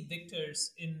always see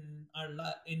victors in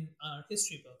in our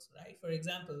history books, right? For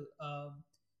example,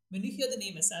 when you hear the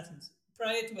name Assassins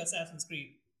prior to Assassin's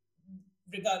Creed,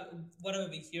 regard whatever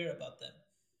we hear about them,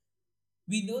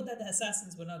 we know that the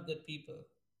assassins were not good people.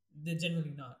 They're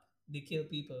generally not. They kill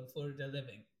people for their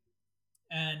living,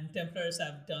 and Templars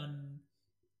have done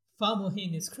far more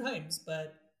heinous crimes,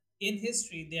 but in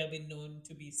history they have been known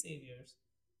to be saviors.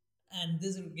 And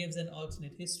this gives an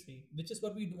alternate history, which is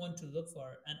what we want to look for,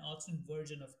 an alternate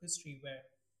version of history where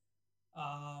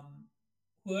um,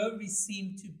 whoever we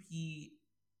seem to be,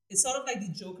 it's sort of like the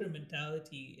Joker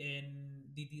mentality in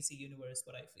the DC universe,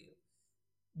 what I feel,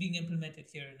 being implemented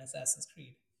here in Assassin's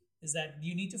Creed. Is that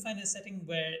you need to find a setting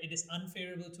where it is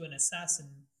unfavorable to an assassin,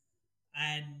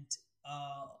 and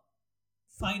uh,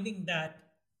 finding that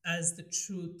as the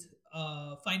truth,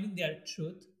 finding their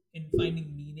truth in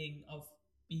finding meaning of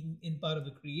being in part of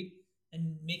the creed,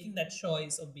 and making that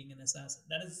choice of being an assassin.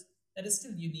 That is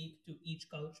still unique to each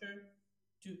culture,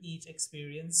 to each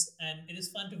experience, and it is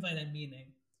fun to find that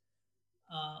meaning,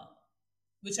 uh,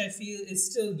 which I feel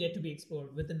is still yet to be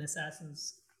explored with an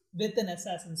assassin's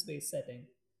based setting.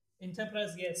 In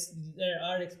Templars, yes, there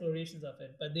are explorations of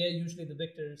it, but they are usually the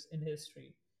victors in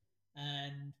history,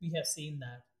 and we have seen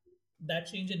that. That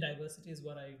change in diversity is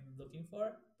what I'm looking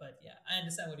for. But yeah, I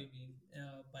understand what you mean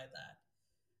by that.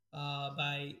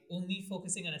 By only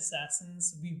focusing on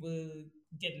assassins, we will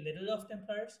get little of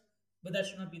Templars, but that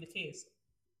should not be the case.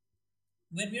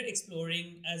 When we're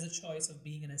exploring as a choice of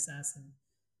being an assassin,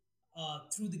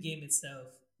 through the game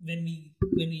itself, when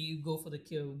we go for the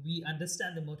kill, we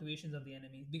understand the motivations of the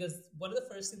enemy. Because one of the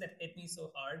first things that hit me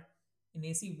so hard in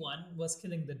AC1 was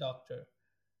killing the doctor.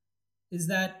 Is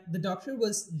that the doctor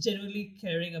was genuinely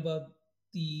caring about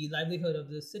the livelihood of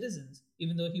the citizens,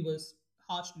 even though he was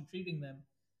harshly treating them.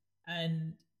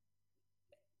 And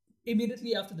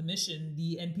immediately after the mission,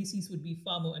 the NPCs would be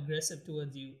far more aggressive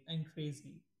towards you and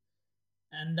crazy.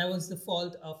 And that was the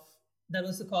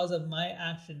cause of my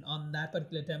action on that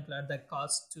particular Templar that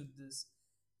caused to this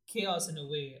chaos in a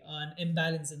way, an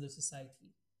imbalance in the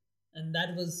society. And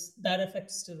that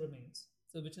effect still remains.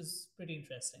 So which is pretty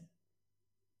interesting.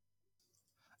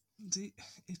 The,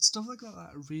 it's stuff like that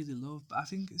I really love, but I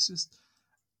think it's just,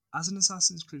 as an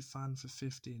Assassin's Creed fan for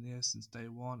 15 years since day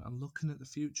one and looking at the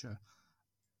future,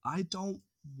 I don't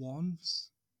want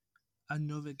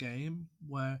another game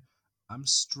where I'm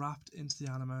strapped into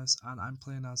the Animus and I'm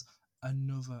playing as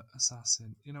another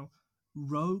assassin. You know,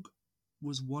 Rogue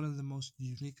was one of the most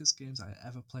uniquest games I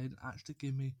ever played and actually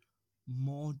gave me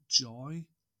more joy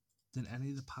than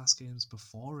any of the past games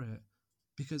before it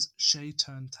because Shay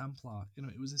turned Templar. You know,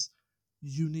 it was this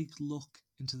unique look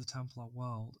into the Templar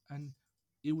world, and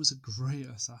it was a great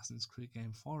Assassin's Creed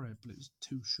game for it, but it was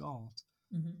too short.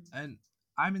 Hmm. And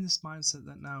I'm in this mindset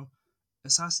that now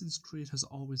Assassin's Creed has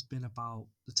always been about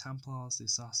the Templars, the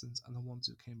Assassins, and the ones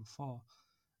who came before.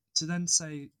 To then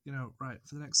say, you know, right,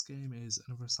 for the next game is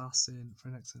another assassin, for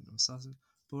the next another assassin,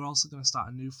 but we're also going to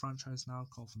start a new franchise now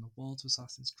called From the Wall to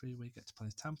Assassin's Creed, where you get to play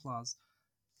as Templars.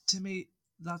 To me,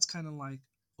 that's kind of like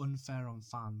unfair on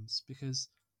fans because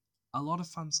a lot of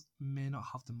fans may not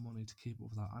have the money to keep up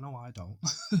with that. I know I don't.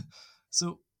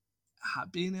 So,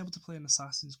 being able to play an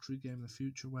Assassin's Creed game in the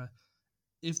future where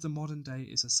if the modern day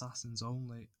is Assassins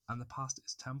only and the past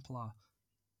is Templar,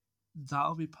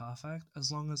 that'll be perfect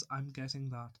as long as I'm getting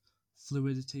that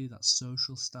fluidity, that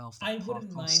social stealth, that I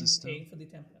wouldn't parkour mind system. paying for the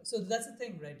Templar. So that's the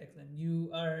thing, right, Declan? You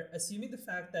are assuming the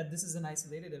fact that this is an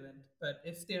isolated event, but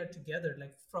if they are together,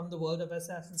 like from the world of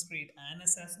Assassin's Creed and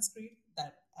Assassin's Creed,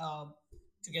 that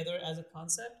together as a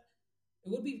concept, it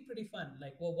would be pretty fun.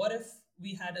 Like, well, what if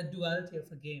we had a duality of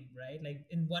a game, right? Like,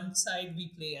 in one side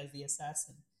we play as the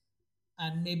assassin,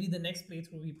 and maybe the next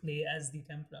playthrough we play as the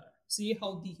Templar. See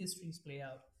how the histories play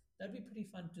out. That'd be pretty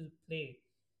fun to play,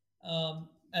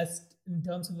 as in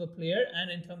terms of a player and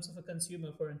in terms of a consumer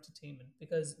for entertainment.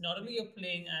 Because not only you're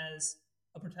playing as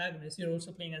a protagonist, you're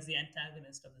also playing as the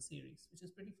antagonist of the series, which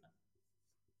is pretty fun.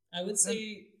 I would And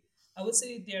say, I would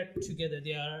say they are together.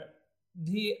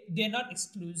 They're not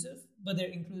exclusive, but they're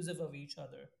inclusive of each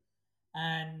other.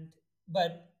 And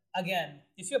but again,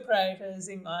 if you're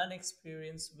prioritizing on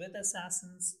experience with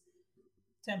assassins,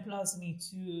 Templars need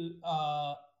to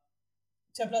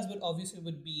Templars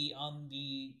would be on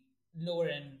the lower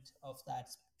end of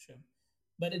that spectrum.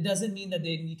 But it doesn't mean that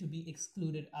they need to be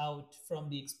excluded out from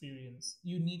the experience.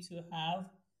 You need to have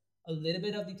a little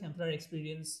bit of the Templar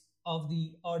experience of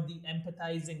the or the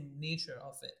empathizing nature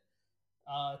of it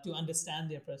to understand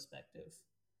their perspective.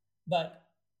 But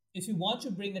if you want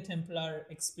to bring a Templar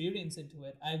experience into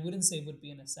it, I wouldn't say it would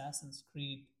be an Assassin's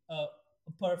Creed, a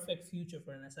perfect future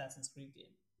for an Assassin's Creed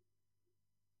game.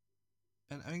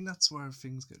 I think that's where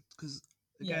things get because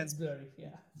Yeah, again, it's blurry.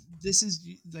 Yeah. this is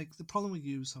like the problem with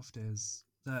Ubisoft is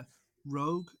that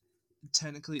Rogue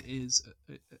technically is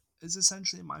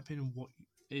essentially, in my opinion, what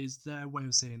is their way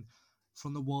of saying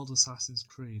from the world of Assassin's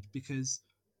Creed because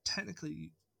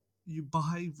technically you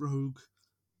buy Rogue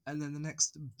and then the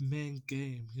next main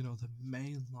game, the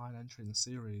main line entry in the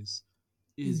series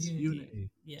Is is Unity. Unity.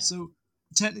 Yeah. So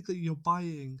technically you're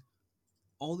buying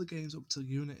all the games up to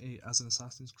Unity as an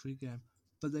Assassin's Creed game,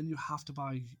 but then you have to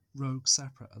buy Rogue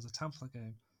separate as a Templar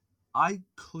game. I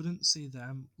couldn't see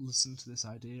them listen to this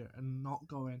idea and not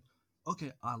going,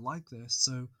 okay, I like this,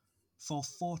 so for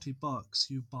 $40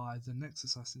 you buy the next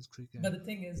Assassin's Creed But game. the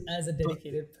thing is, as a But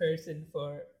dedicated person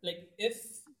for like, if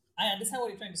I understand what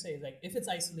you're trying to say, like if it's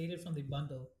isolated from the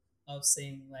bundle of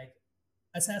saying like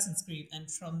Assassin's Creed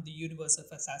and from the universe of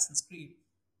Assassin's Creed,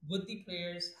 would the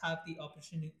players have the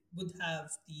opportunity? Would have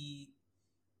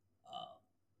uh,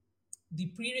 the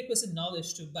prerequisite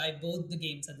knowledge to buy both the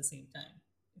games at the same time?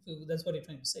 That's what you're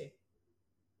trying to say.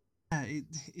 yeah,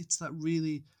 it's that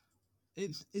really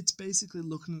it's basically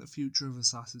looking at the future of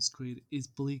Assassin's Creed is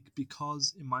bleak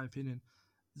because, in my opinion,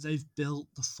 they've built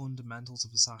the fundamentals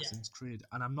of Yeah. Assassin's Creed,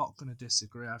 and I'm not going to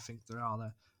disagree. I think there are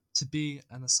there to be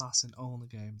an assassin only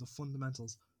game. The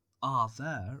fundamentals are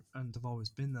there, and they've always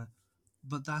been there,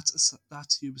 but that's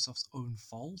Ubisoft's own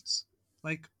fault.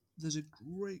 Like, there's a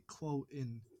great quote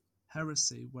in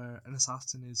Heresy where an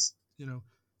assassin is,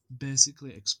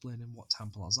 basically explaining what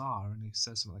Templars are, and he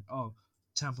says something like, "Oh,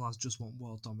 Templars just want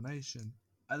world domination,"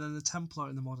 and then the Templar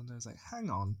in the modern day is like, "Hang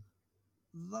on,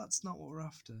 that's not what we're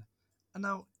after." And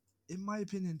now, in my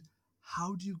opinion,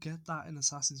 how do you get that in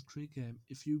Assassin's Creed game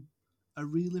if you are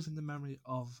reliving the memory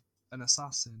of an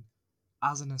assassin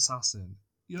as an assassin?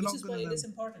 You're Which not is why gonna it is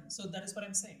then. important. So that is what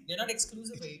I'm saying. They're not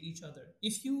exclusive of each other.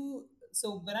 If you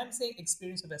so when I'm saying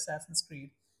experience of Assassin's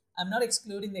Creed, I'm not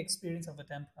excluding the experience of a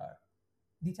Templar.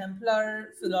 The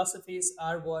Templar philosophies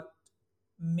are what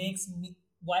makes me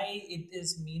why it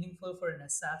is meaningful for an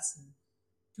assassin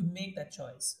to make that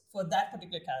choice for that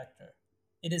particular character.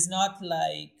 It is not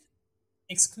like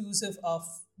exclusive of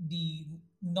the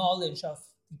knowledge of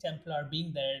the Templar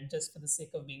being there just for the sake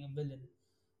of being a villain.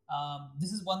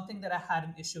 This is one thing that I had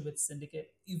an issue with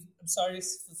Syndicate. I'm sorry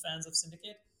for fans of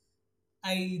Syndicate.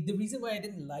 The reason why I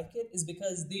didn't like it is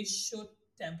because they showed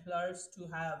Templars to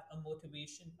have a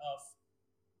motivation of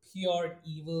pure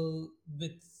evil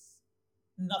with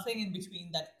nothing in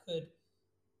between that could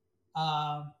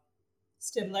um,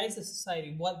 stabilize the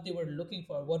society. What they were looking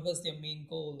for, what was their main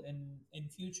goal in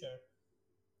future,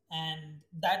 and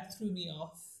that threw me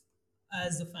off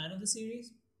as a fan of the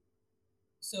series.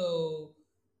 So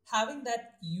having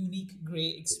that unique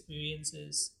gray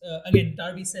experiences, again,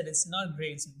 Darby said it's not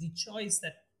gray, it's the choice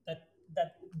that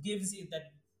gives you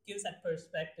that gives that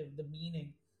perspective, the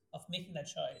meaning of making that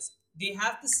choice. They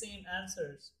have the same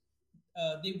answers.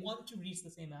 They want to reach the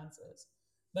same answers,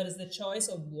 but it's the choice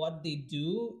of what they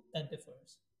do that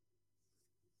differs.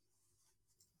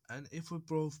 And if we're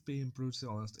both being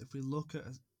brutally honest, if we look at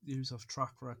Ubisoft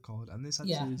track record, and this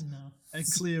Yeah, actually is no. a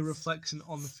clear reflection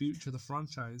on the future of the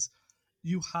franchise,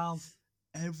 you have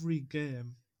every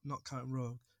game, not counting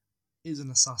Rogue, is an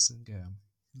assassin game.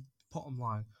 Bottom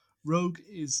line, Rogue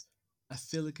is a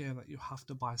filler game that you have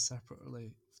to buy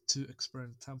separately to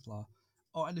experience Templar.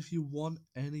 Oh, and if you want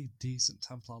any decent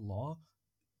Templar lore,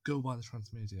 go buy the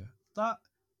Transmedia. That,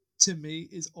 to me,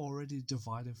 is already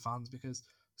dividing fans because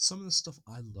some of the stuff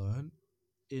I learned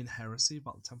in Heresy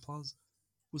about the Templars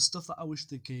was stuff that I wish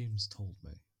the games told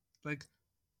me. Like,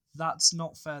 that's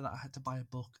not fair that I had to buy a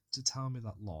book to tell me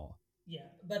that lore. Yeah,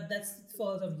 but that's the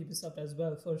fault of Ubisoft as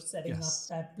well for setting up Yes,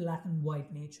 that black and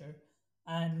white nature.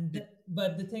 And it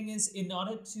but the thing is, in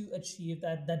order to achieve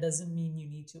that, that doesn't mean you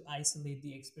need to isolate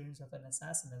the experience of an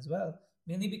assassin as well.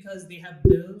 Mainly because they have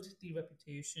built the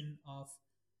reputation of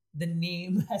the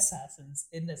name assassins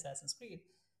in Assassin's Creed.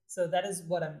 So that is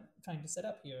what I'm trying to set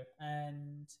up here.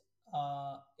 And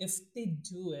if they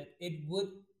do it, it would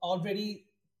already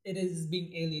it is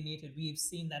being alienated. We've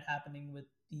seen that happening with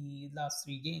the last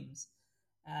three games,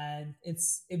 and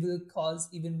it will cause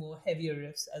even more heavier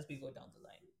rifts as we go down the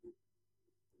line.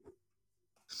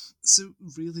 so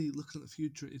really looking at the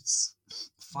future, it's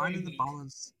Very finding the bleak.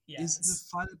 balance. Yeah, Is the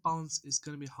finding balance is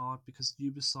going to be hard because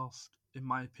Ubisoft, in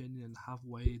my opinion, have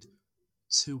weighed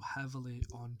too heavily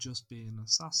on just being an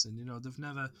assassin. They've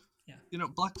never, yeah,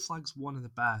 Black Flag's one of the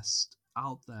best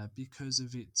out there because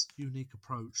of its unique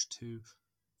approach to,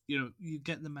 you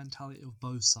get the mentality of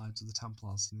both sides of the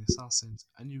Templars and the Assassins,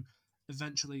 and you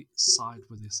eventually side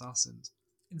with the Assassins.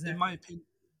 In my exactly.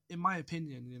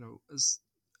 opinion, as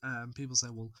people say,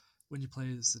 well, when you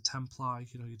play as the Templar,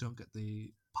 you don't get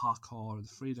the parkour or the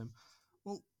freedom.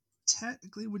 Well,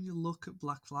 technically, when you look at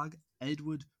Black Flag,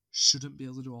 Edward shouldn't be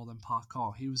able to do all them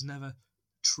parkour. He was never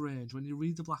trained. When you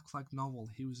read the Black Flag novel,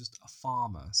 he was just a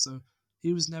farmer, so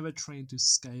he was never trained to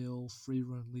scale, free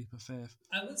run, leap of faith.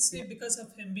 I would say Yeah, because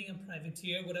of him being a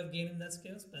privateer would have gained him that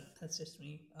skills, but that's just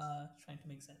me trying to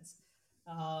make sense.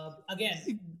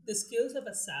 Again, the skills of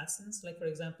assassins, like for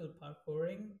example,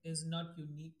 parkouring, is not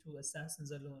unique to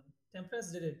assassins alone.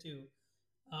 Templars did it too.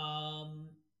 Um,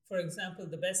 for example,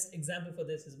 the best example for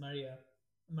this is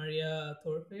Maria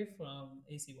Thorpe from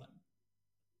AC1.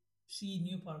 She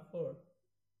knew parkour.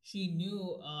 She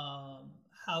knew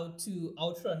how to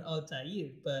outrun Altair,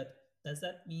 but does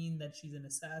that mean that she's an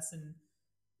assassin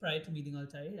prior to meeting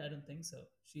Altair? I don't think so.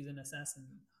 She's an assassin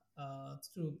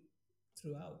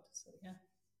throughout. So yeah,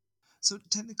 so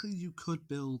technically, you could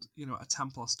build, a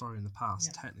Templar story in the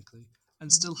past, yeah, technically, and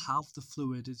hmm still have the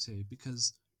fluidity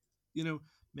because, you know,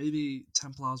 maybe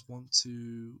Templars want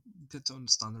to get to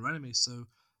understand their enemy. So,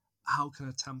 how can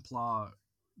a Templar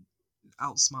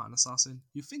outsmart an assassin?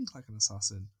 You think like an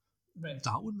assassin. right.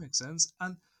 That would make sense.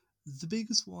 And the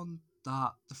biggest one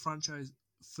that the franchise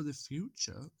for the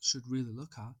future should really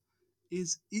look at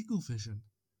is Eagle Vision.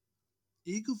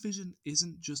 Eagle Vision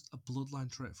isn't just a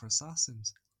bloodline trait for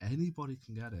assassins. Anybody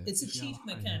can get it It's a if you have cheat a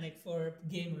high enough. mechanic for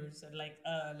gamers like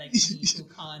me who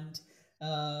can't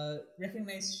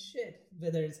recognize shit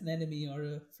whether it's an enemy or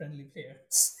a friendly player.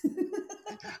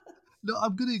 No,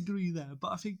 I'm going to agree there,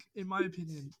 but I think, in my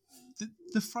opinion,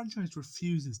 the franchise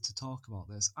refuses to talk about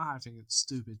this. I think it's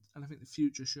stupid, and I think the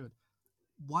future should.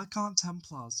 Why can't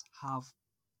Templars have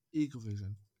Eagle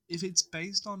Vision? If it's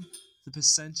based on the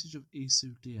percentage of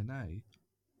Isu DNA,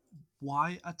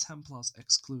 why are Templars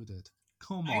excluded?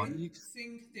 Come I on, don't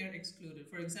think they're excluded.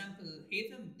 For example,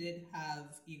 Hatham did have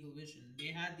eagle vision. They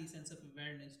had the sense of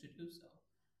awareness to do so.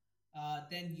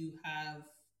 Then you have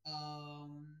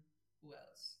who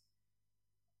else?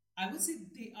 I would say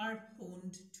they are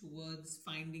honed towards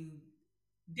finding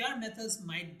their methods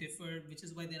might differ, which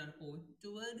is why they're not honed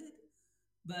toward it.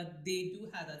 But they do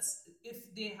have that.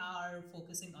 If they are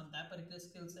focusing on that particular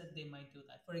skill set, they might do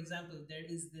that. For example, there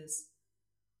is this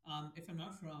if I'm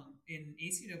not wrong, in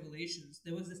AC Revelations,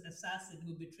 there was this assassin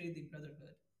who betrayed the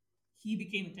Brotherhood. He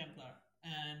became a Templar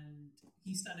and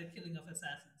he started killing off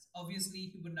assassins. Obviously,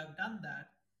 he wouldn't have done that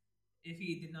if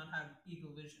he did not have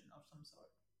eagle vision of some sort.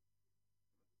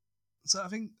 so I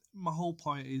think my whole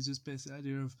point is just basically the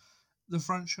idea of the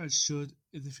franchise should,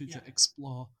 in the Yeah, future,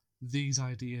 explore these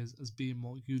ideas as being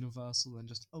more universal than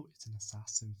just, oh, it's an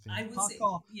assassin thing. I would say,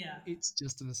 Parkour, yeah, it's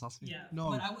just an assassin thing. yeah,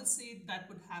 but No. I would say that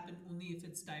would happen only if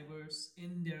it's diverse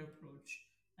in their approach,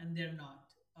 and they're not.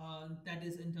 That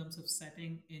is in terms of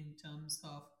setting, in terms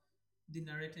of the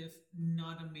narrative,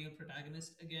 not a male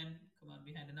protagonist. Again, come on,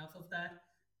 we had enough of that,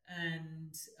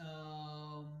 and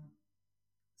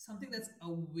something that's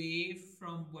away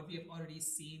from what we have already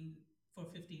seen for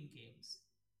 15 games.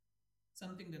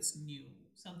 Something that's new.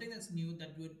 Something that's new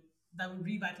that would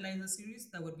revitalize the series.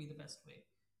 That would be the best way.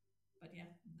 But yeah,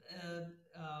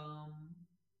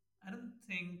 I don't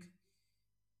think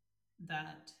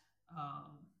that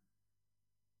um,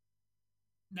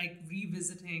 like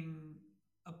revisiting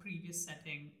a previous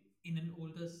setting in an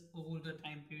older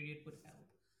time period would help,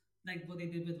 like what they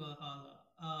did with Valhalla.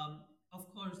 Of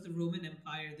course, the Roman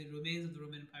Empire, the remains of the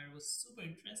Roman Empire, was super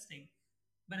interesting,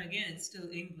 but again, it's still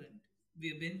England. We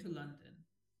have been to London.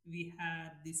 We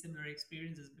had these similar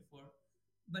experiences before,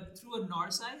 but through a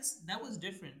Norse eyes, that was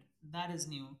different. That is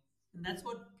new, and that's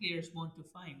what players want to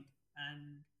find.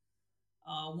 And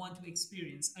want to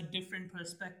experience a different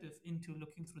perspective into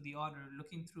looking through the order,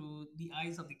 looking through the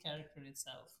eyes of the character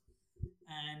itself.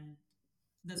 And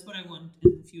that's what I want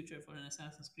in the future for an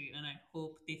Assassin's Creed, and I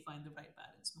hope they find the right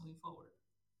balance moving forward.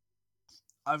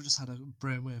 I've just had a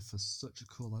brainwave for such a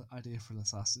cool idea for an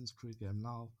Assassin's Creed game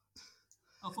now.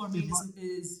 For me, Ima-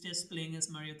 is just playing as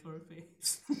Mario Torpe.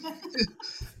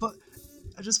 but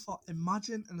I just thought,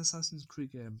 imagine an Assassin's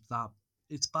Creed game that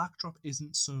its backdrop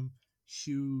isn't some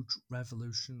huge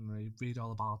revolutionary, read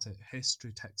all about it,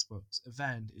 history textbooks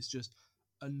event. It's just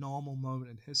a normal moment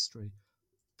in history.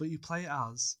 But you play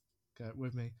as, get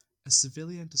with me, a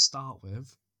civilian to start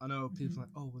with. I know people are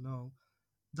like, Mhm. oh no,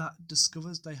 that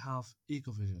discovers they have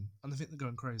eagle vision and they think they're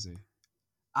going crazy.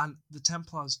 And the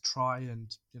Templars try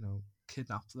and,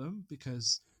 kidnap them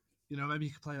because, maybe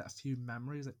you could play like a few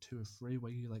memories, like 2 or 3,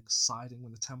 where you're like siding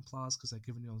with the Templars because they're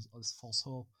giving you all this false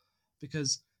hope.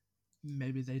 Because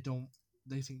maybe they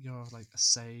think you're like a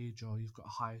sage or you've got a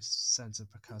high sense of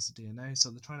precursor DNA. So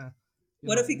they're trying to,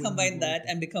 What if we win you combine that over.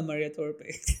 and become Mario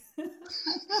Torpe?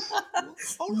 Well,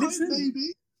 all right, Literally,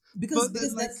 maybe. because But then,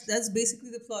 because like, that's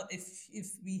basically the plot. If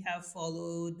we have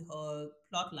followed her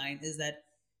plot line, is that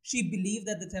she believed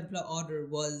that the Templar Order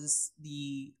was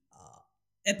the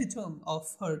epitome of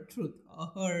her truth,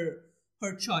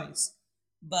 her choice.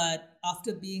 But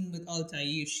after being with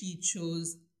Altair, she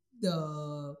chose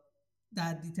the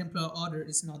that the Templar Order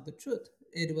is not the truth.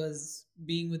 It was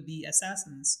being with the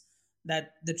assassins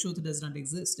that the truth does not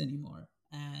exist anymore,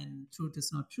 and truth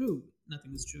is not true.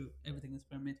 Nothing is true. Everything is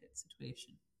permitted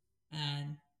situation,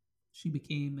 and she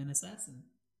became an assassin.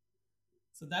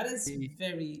 So that'll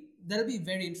be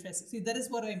very interesting. See, that is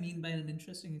what I mean by an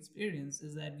interesting experience,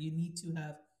 is that you need to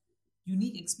have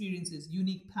unique experiences,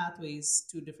 unique pathways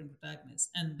to different protagonists.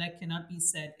 And that cannot be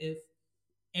said if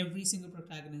every single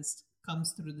protagonist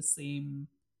comes through the same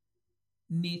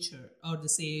nature or the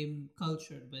same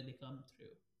culture where they come through.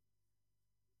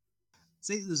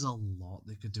 see, there's a lot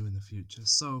they could do in the future.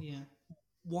 So, Yeah.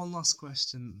 one last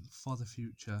question for the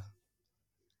future,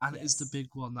 and it's the Yes.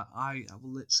 big one that I have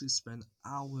literally spent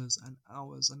hours and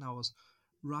hours and hours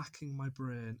racking my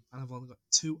brain, and I've only got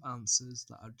two answers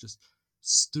that are just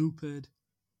stupid,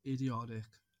 idiotic,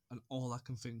 and all I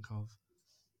can think of.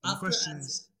 And the question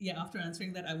is, After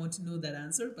answering that, I want to know that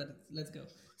answer, but let's go.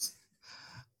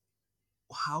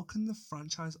 how can the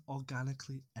franchise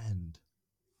organically end?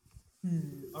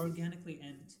 Organically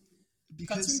end.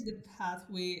 Because Considering the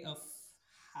pathway of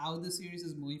how the series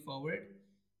is moving forward,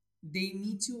 they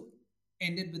need to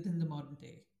end it within the modern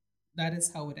day. That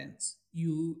is how it ends.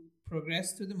 You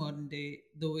progress through the modern day.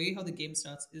 The way how the game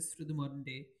starts is through the modern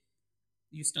day.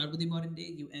 You start with the modern day,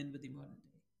 you end with the modern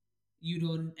day. You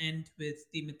don't end with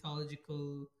the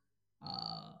mythological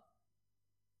uh,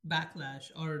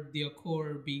 backlash or their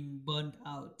core being burnt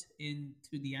out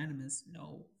into the animus.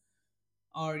 No.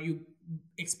 Or you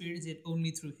experience it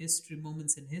only through history,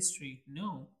 moments in history.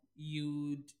 No,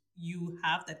 you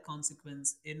have that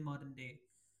consequence in modern day,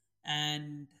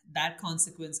 and that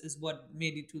consequence is what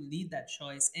made you to lead that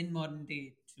choice in modern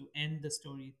day to end the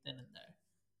story then and there.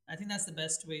 I think that's the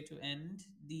best way to end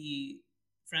the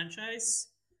franchise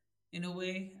in a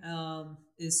way,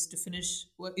 is to finish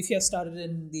well, if you have started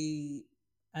in the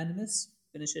animus,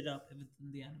 finish it up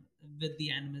with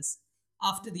the animus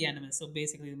after the animus, so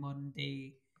basically the modern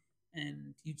day,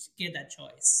 and you just get that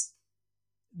choice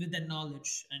with that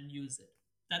knowledge and use it.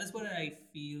 That is what I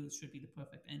feel should be the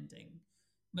perfect ending.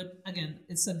 But again,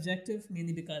 it's subjective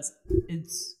mainly because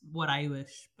it's what I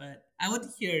wish. But I want to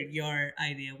hear your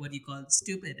idea, what you call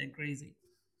stupid and crazy.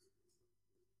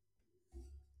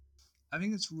 I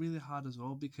think it's really hard as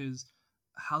well because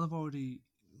how they've already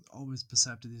always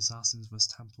perceived the assassins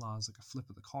versus Templars like a flip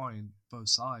of the coin, both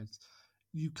sides.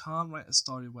 You can't write a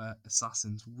story where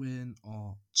assassins win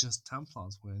or just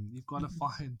Templars win. You've got to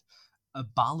find a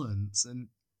balance, and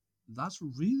that's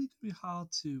really going to be hard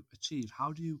to achieve.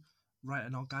 How do you write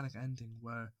an organic ending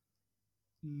where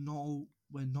no,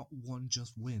 where not one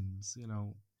just wins,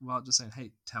 without just saying,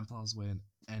 hey, Templars win,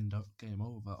 end up game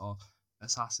over, or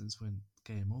Assassins win,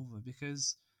 game over,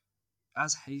 because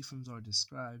as Haytham's already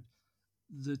described,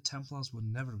 the Templars will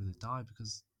never really die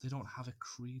because they don't have a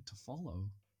creed to follow.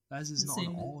 Theirs is The not an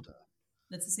same. order.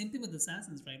 That's the same thing with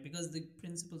assassins, right? Because the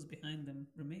principles behind them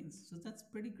remains. So that's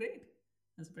pretty great.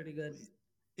 That's pretty good.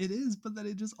 It is, but then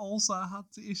it just also had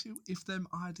the issue if them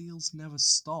ideals never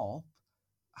stop,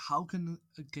 how can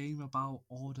a game about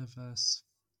order versus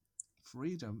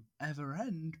freedom ever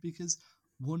end? Because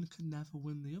one can never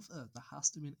win the other. There has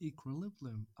to be an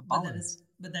equilibrium, a But that is balance.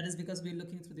 but that is because we're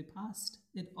looking through the past.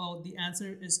 It all the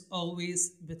answer is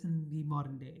always within the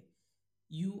modern day.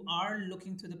 You are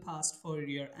looking to the past for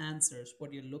your answers,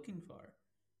 what you're looking for.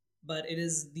 But it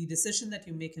is the decision that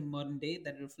you make in modern day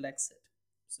that reflects it.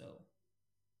 So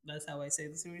that's how I say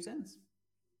the series ends.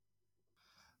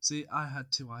 See, I had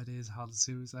two ideas how the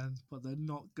series ends, but they're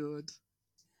not good.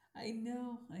 I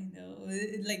know.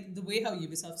 Like the way how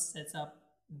Ubisoft sets up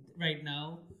right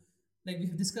now, like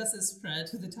we've discussed this prior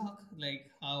to the talk, like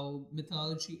how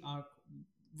mythology arc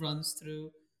runs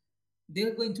through.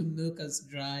 They're going to milk us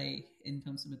dry in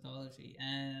terms of mythology,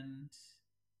 and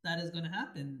that is going to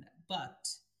happen. But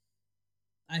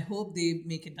I hope they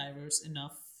make it diverse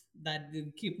enough that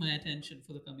they'll keep my attention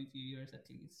for the coming few years at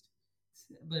least.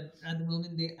 But at the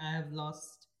moment, I have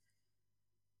lost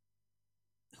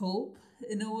hope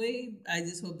in a way. I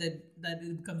just hope that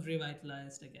it becomes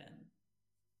revitalized again.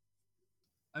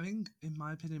 I think, in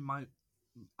my opinion, my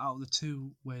out of the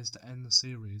two ways to end the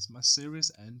series, my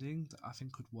serious ending that I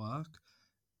think could work,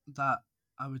 that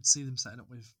I would see them setting up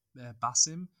with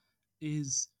Basim,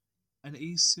 is an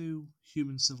Isu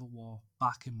human civil war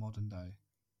back in modern day.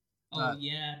 Oh That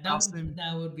yeah, Basim,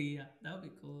 that would be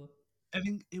cool. I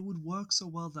think it would work so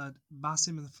well that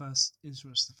Basim in the first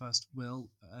instance, the first will,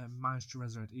 manage to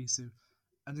resurrect Isu,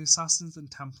 and the assassins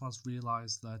and Templars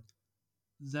realize that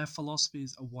their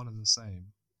philosophies are one and the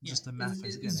same. Yeah, Just the methods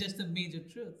it's again. just a major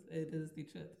truth. It is the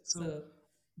truth. So So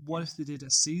what yeah, if they did a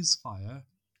ceasefire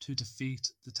to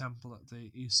defeat the temple at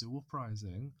the Isu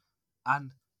uprising,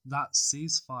 and that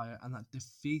ceasefire and that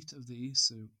defeat of the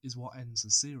Isu is what ends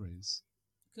the series?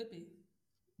 could be.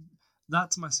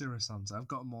 That's my serious answer. I've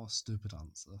got a more stupid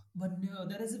answer. But no,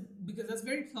 because that's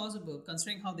very plausible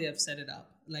considering how they have set it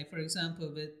up. Like for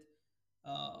example, with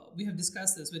we have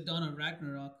discussed this with Dawn of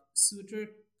Ragnarok. Suitor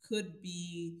could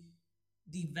be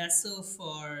the vessel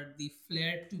for the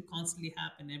flare to constantly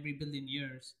happen every billion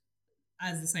years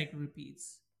as the cycle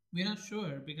repeats. We're not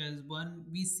sure because one,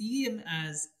 we see him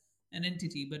as an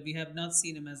entity, but we have not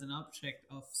seen him as an object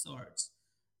of sorts.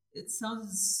 It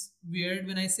sounds weird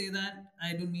when I say that.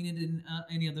 I don't mean it in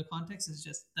any other context. It's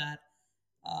just that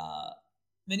uh,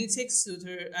 when you take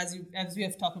Suitor, as we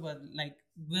have talked about, like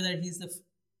whether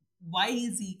why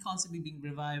is he constantly being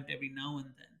revived every now and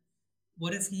then?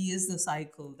 What if he is the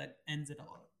cycle that ends it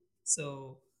all?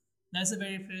 So that's a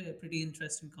pretty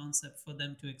interesting concept for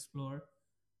them to explore.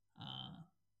 A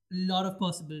lot of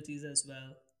possibilities as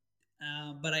well.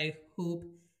 But I hope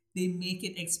they make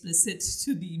it explicit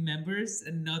to the members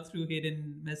and not through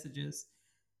hidden messages.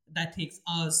 That takes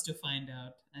us to find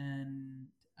out. And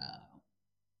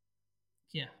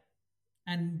yeah,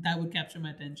 and that would capture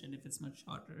my attention if it's much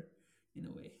shorter in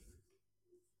a way.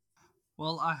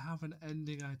 Well, I have an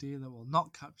ending idea that will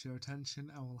not capture your attention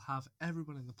and will have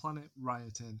everyone in the planet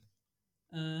rioting.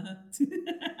 Uh,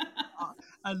 Uh,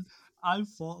 and I've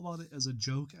thought about it as a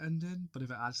joke ending, but if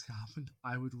it actually happened,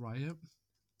 I would riot.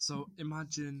 So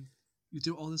imagine you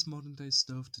do all this modern day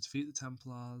stuff to defeat the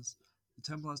Templars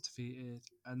defeated,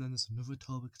 and then there's another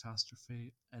total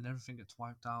catastrophe, and everything gets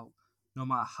wiped out. No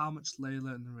matter how much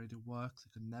Layla and the radio work, they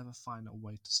could never find a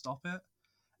way to stop it.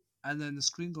 And then the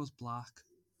screen goes black,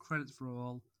 credits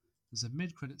roll, there's a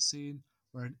mid credit scene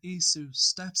where an Isu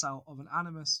steps out of an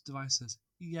Animus device and says,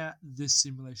 yeah, this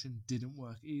simulation didn't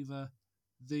work either.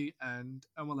 The end.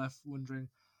 And we're left wondering,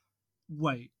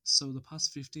 wait, so the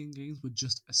past 15 games were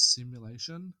just a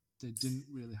simulation? They didn't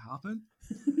really happen?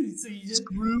 so you just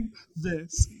Screw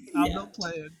this. I'm yeah. not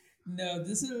playing. No,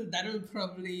 that'll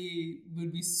probably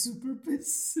would be super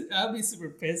pissed. I'll be super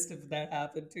pissed if that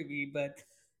happened to me. But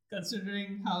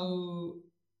considering how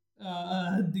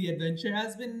the adventure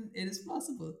has been, it is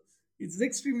possible. It's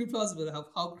extremely plausible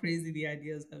how crazy the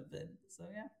ideas have been. So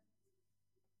yeah,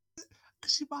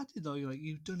 Because you imagine though,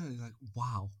 you've done it, like,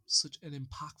 wow, such an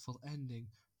impactful ending.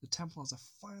 The Templars are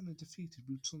finally defeated.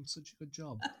 We've done such a good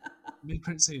job. Mid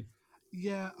credit scene.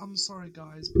 Yeah, I'm sorry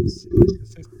guys, but Simulation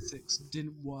 56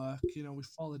 didn't work. We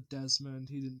followed Desmond,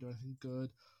 he didn't do anything good.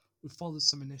 we followed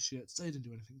some initiates, they didn't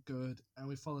do anything good, and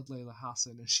we followed Layla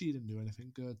Hassan, and she didn't do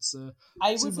anything good. So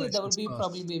I would say that would simulation's be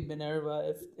probably bust. be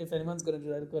Minerva. If anyone's gonna do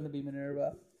that, it's gonna be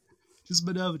Minerva. Just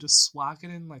Minerva just swagging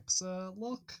in like, sir,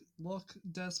 look,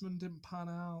 Desmond didn't pan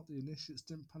out, the initiates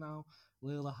didn't pan out,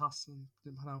 Layla Hassan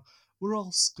didn't pan out. We're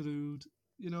all screwed.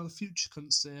 The future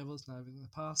couldn't save us, now in the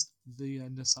past. The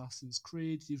end Assassin's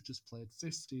Creed, you've just played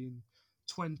 15,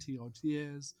 20 odd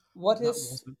years. What if That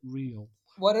wasn't real.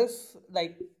 what if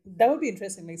like that would be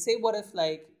interesting. Like say what if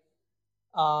like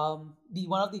the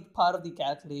one of the part of the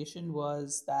calculation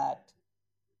was that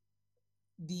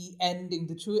the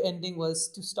true ending was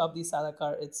to stop the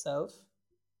Salakar itself,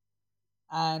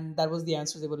 and that was the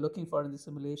answer they were looking for in the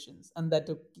simulations, and that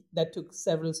took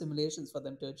several simulations for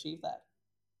them to achieve that.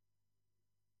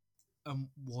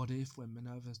 What if when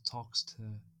Minerva talks to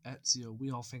Ezio, we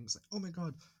all think, like, oh my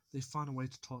god, they found a way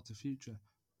to talk to the future?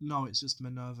 No, it's just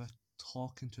Minerva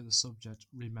talking to the subject,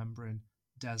 remembering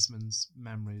Desmond's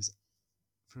memories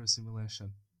through a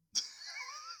simulation.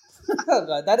 Oh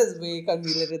god, that is way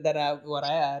convoluted than what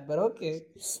I had, but okay.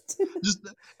 Just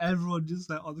everyone just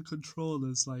like on the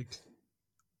controllers, like,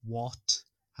 what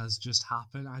has just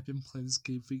happened? I've been playing this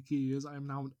game for years. I am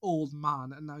now an old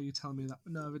man, and now you tell me that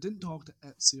Minerva didn't talk to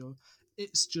Ezio.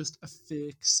 It's just a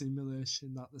fake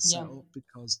simulation that they set Yeah, up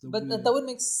because they're but that weird. would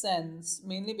make sense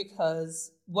mainly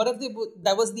because what if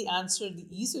that was the answer the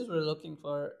Isus were looking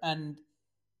for, and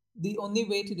the only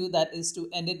way to do that is to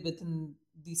end it within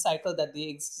the cycle that they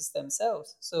exist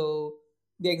themselves. So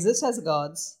they exist as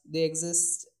gods, they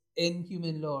exist in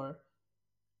human lore,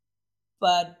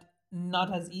 but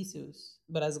not as Isus,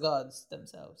 but as gods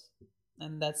themselves.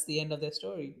 And that's the end of their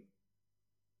story.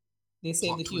 They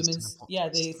save the Plot twist and a humans. plot Yeah,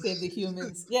 they twist. save the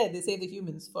humans. Yeah, they save the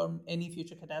humans from any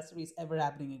future catastrophes ever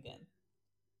happening again.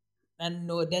 And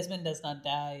no, Desmond does not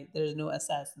die. There's no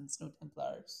assassins, no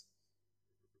Templars.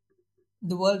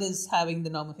 The world is having the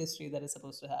normal history that it's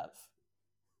supposed to have.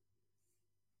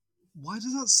 Why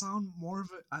does that sound more of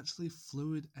an actually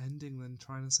fluid ending than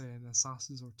trying to say an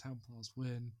Assassins or Templars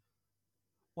win?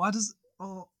 Why does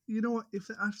you know what? If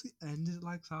it actually ended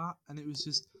like that and it was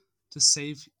just to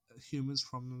save humans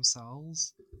from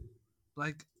themselves,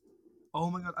 like, oh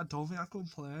my god, I don't think I could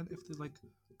complain if they like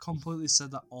completely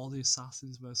said that all the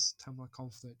Assassins versus Templar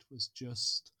conflict was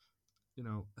just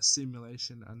a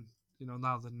simulation, and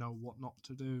now they know what not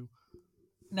to do.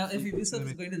 Now, if It's gonna Ubisoft is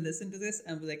make going to listen to this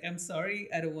and be like, I'm sorry,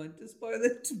 I don't want to spoil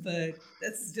it, but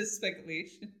that's just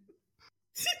speculation.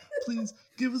 please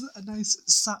give us a nice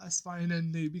satisfying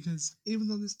ending, because even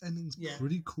though this ending's Yeah.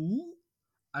 pretty cool,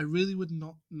 I really would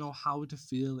not know how to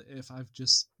feel if I've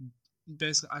just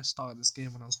basically I started this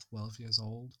game when I was 12 years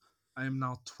old. I am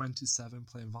now 27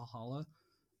 playing Valhalla.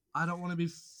 I don't want to be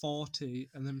 40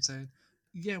 and them saying,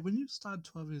 yeah, when you started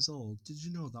 12 years old, did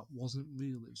you know that wasn't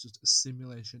real? It was just a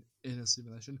simulation in a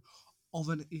simulation of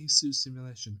an ISU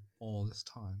simulation all this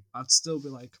time. I'd still be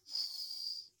like,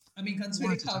 I mean, why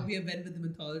considering did how I? we have went with the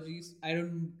mythologies, I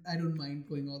don't mind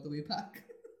going all the way back.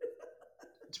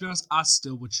 To be honest, I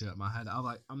still would shake my head. I'm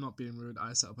like, I'm not being rude.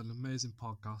 I set up an amazing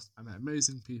podcast. I met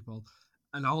amazing people.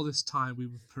 And all this time, we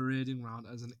were parading around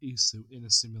as an ISU in a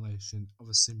simulation of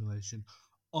a simulation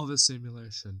of a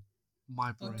simulation.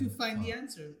 My Or to brain find the hurt.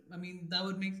 answer. I mean, that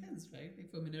would make sense, right?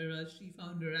 Like for Minerva, she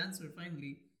found her answer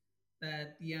finally.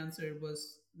 That the answer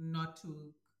was not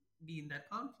to be in that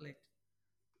conflict,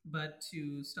 but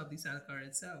to stop the Salakar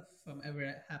itself from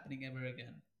ever happening ever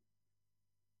again.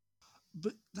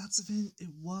 But that's the thing, it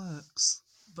works.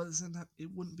 But at the same time, it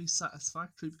wouldn't be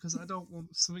satisfactory because I don't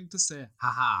want something to say,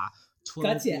 haha,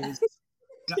 12 Gotcha. years,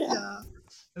 got ya.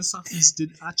 Assassins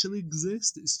did actually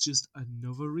exist. It's just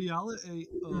another reality.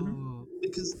 Hmm. Oh,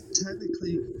 because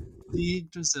technically, the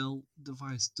Yggdrasil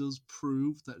device does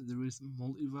prove that there is a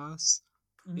multiverse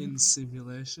in Hmm.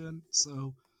 simulation.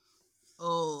 So,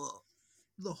 oh,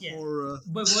 the Yeah. horror.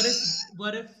 But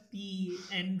what if the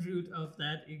end root of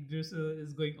that Yggdrasil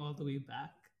is going all the way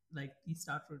back? Like the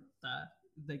start root of that,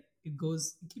 like it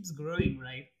keeps growing,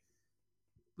 right?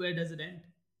 Where does it end?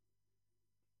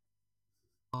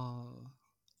 Uh,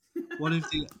 what if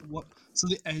the what? So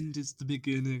the end is the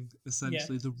beginning, Yeah.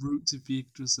 essentially. The roots of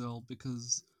Yggdrasil,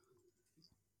 because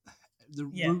the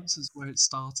Yeah. roots is where it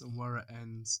starts and where it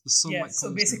ends. The Yeah. sunlight So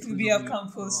comes in basically, through we the have leaf. come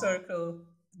full circle.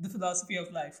 The philosophy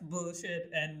of life, bullshit,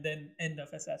 and then end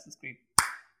of Assassin's Creed.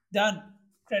 Done.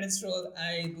 Credits roll.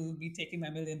 I will be taking my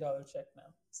 $1 million check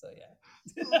now. So yeah.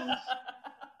 Oh,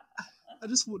 I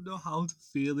just wouldn't know how to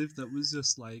feel if that was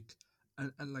just like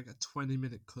like a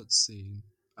 20-minute cutscene.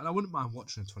 And I wouldn't mind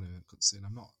watching a 20-minute cutscene.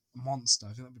 I'm not a monster. I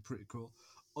think that'd be pretty cool.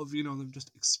 Of them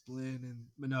just explaining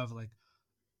Minerva, like,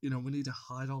 we need to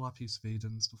hide all our piece of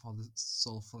Edens before the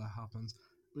soul flare happens.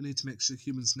 We need to make sure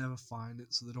humans never find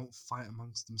it so they don't fight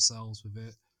amongst themselves with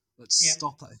it. Let's Yeah.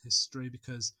 stop that history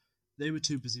because they were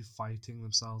too busy fighting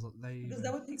themselves that they Because that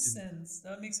even would make didn't. sense.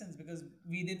 That would make sense because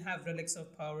we didn't have relics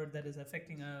of power that is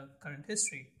affecting our current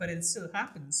history, but it still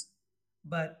happens,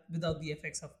 but without the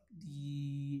effects of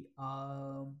the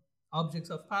objects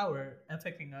of power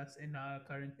affecting us in our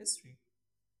current history.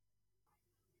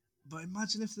 But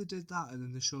imagine if they did that and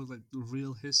then they showed like the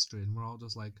real history and we're all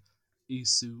just like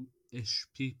Isu-ish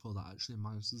people that actually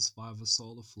managed to survive a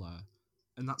solar flare.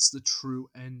 And that's the true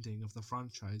ending of the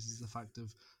franchise is the fact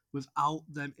of without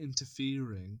them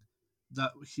interfering,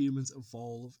 that humans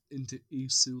evolve into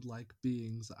Isu-like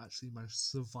beings that actually manage to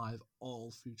survive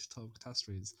all future total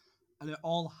catastrophes. And it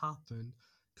all happened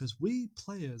because we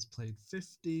players played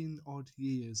 15 odd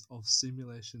years of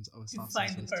simulations of To Assassin's find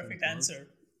the Creed perfect Templars, answer.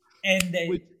 And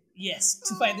which yes,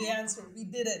 to find the answer, we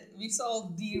did it. We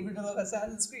solved the riddle of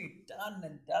Assassin's Creed. Done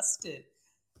and dusted.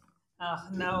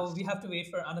 Now we have to wait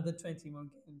for another 20 more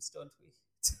games, don't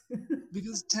we?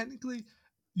 because technically,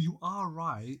 you are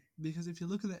right. Because if you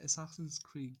look at the Assassin's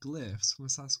Creed glyphs from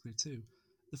Assassin's Creed 2,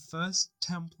 the first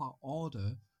Templar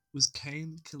order was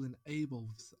Cain killing Abel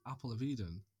with the Apple of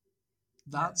Eden.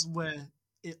 Yeah. That's where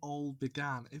it all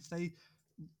began. If they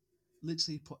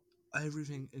literally put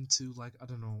everything into, like, I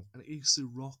don't know, an Isu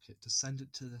rocket to send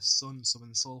it to the sun so when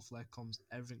the solar flare comes,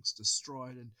 everything's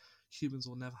destroyed and humans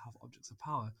will never have objects of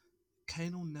power,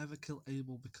 Cain will never kill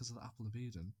Abel because of the Apple of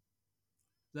Eden.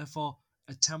 Therefore,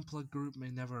 a Templar group may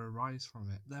never arise from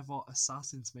it. Therefore,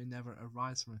 assassins may never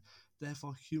arise from it.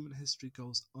 Therefore, human history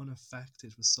goes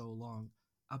unaffected for so long.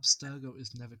 Abstergo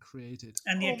is never created.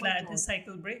 And the Oh my god. Atlantis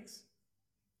cycle breaks.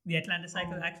 The Atlantis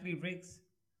cycle Oh, actually breaks.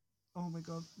 oh my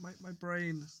god. My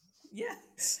brain. Yeah.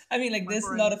 I mean, like, My there's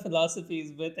a lot brain. of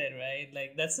philosophies with it, right?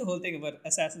 Like, that's the whole thing about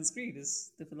Assassin's Creed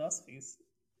is the philosophies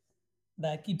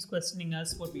that keeps questioning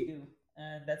us what we do.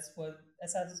 And that's what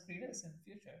Assassin's Creed is in the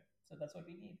future. So that's what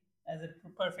we need as a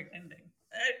perfect ending.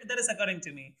 That is according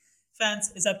to me.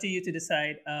 Fans, it's up to you to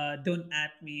decide. Don't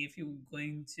at me if you're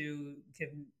going to give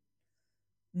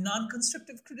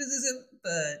non-constructive criticism,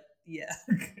 but yeah.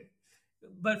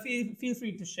 But feel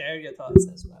free to share your thoughts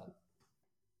as well.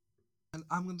 And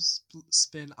I'm going to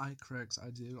spin Icaric's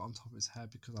idea on top of his head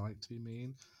because I like to be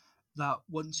mean. That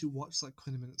once you watch like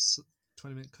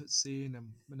 20-minute cutscene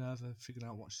and Minerva figuring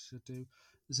out what she should do,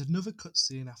 there's another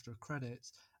cutscene after a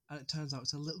credits, and it turns out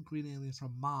it's a little green alien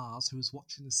from Mars who is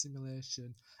watching the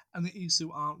simulation, and the Isu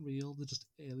aren't real; they're just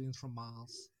aliens from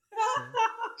Mars. So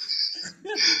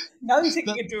Now you're taking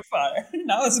that it too far.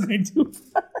 Now it's going too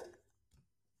far.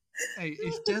 hey,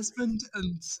 if Desmond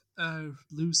and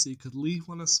Lucy could leave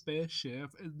on a spaceship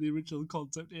in the original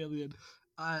concept alien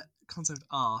concept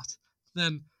art,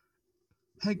 then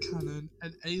headcanon,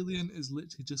 an alien is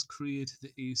literally just created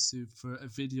the Isu for a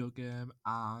video game,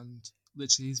 and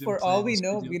literally he's been For all playing we this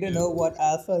know, video we don't game. know what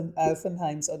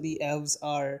Alphenheims or the elves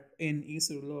are in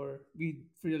Isu lore. We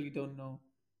really don't know.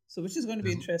 So, which is going to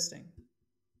be There's interesting.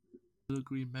 little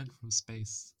green men from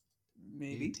space.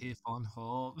 Maybe. It on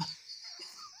home.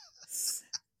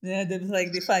 Yeah, they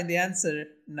like they find the answer.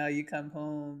 Now you come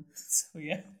home. So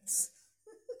yeah.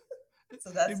 So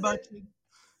that's it. imagine,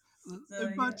 So yeah.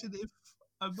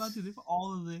 imagine if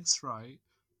all of this, right?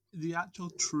 The actual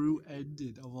true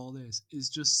ending of all this is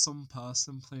just some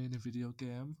person playing a video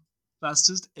game. That's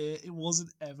just it. It wasn't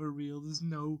ever real. There's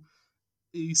no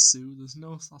Isu. There's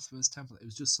no Sassafras Temple. It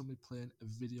was just somebody playing a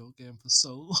video game for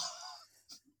so long.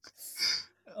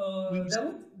 we was That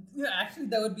would yeah, actually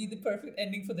that would be the perfect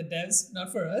ending for the devs,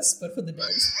 not for us, but for the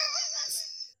devs.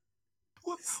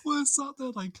 we're sat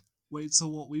there like, wait, so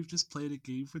what? We've just played a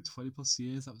game for 20 plus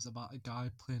years that was about a guy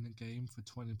playing a game for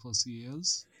 20 plus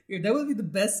years. Yeah, that would be the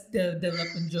best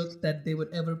development joke that they would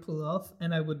ever pull off,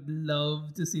 and I would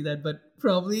love to see that. But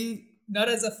probably not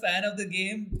as a fan of the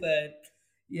game, but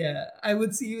yeah, I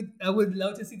would see. I would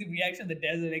love to see the reaction of the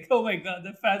devs. Like, oh my god,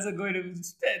 the fans are going to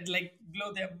spend, like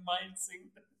blow their minds seeing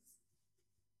this.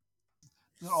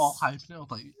 They're all hyping it up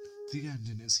like, the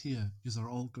ending is here. You're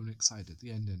all going excited.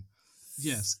 The ending.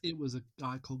 Yes, it was a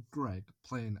guy called Greg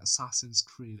playing Assassin's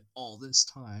Creed all this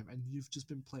time, and you've just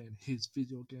been playing his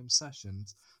video game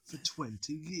sessions for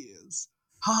 20 years.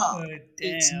 Ha! Oh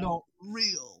It's damn, not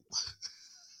real.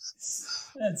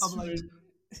 I'm that's like,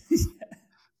 true.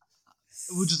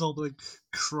 we'll just all be like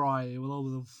crying. We'll all be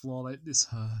on the floor like, this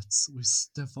hurts. We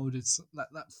devoted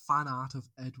that fan art of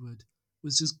Edward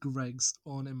was just Greg's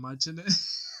own imagine it.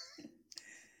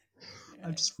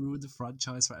 I've just ruined the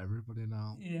franchise for everybody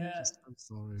now. Yeah, I'm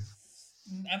sorry.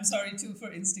 I'm sorry too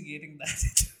for instigating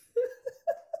that.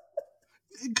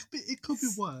 It could be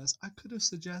worse. I could have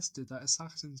suggested that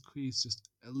Assassin's Creed is just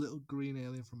a little green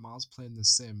alien from Mars playing The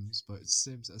Sims, but it's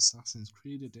Sims Assassin's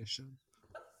Creed edition.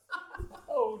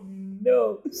 Oh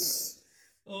no!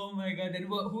 Oh my god! And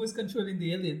who is controlling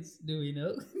the aliens? Do we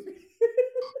know?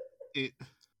 It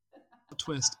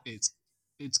twist. It's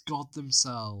God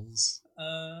themselves.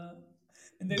 uh,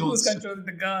 and then who's God's just controlling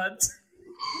the gods?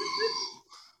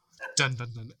 dun dun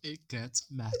dun. It gets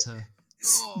meta.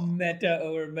 Oh. Meta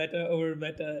over meta over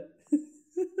meta.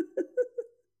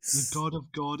 The God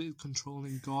of God is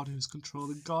controlling God, who's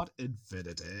controlling God.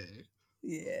 Infinity.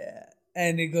 Yeah,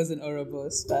 and it goes in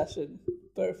Ouroboros fashion.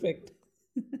 Perfect.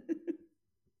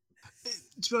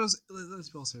 To be honest, let's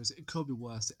be all serious. It could be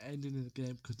worse. The ending of the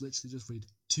game could literally just read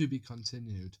 "to be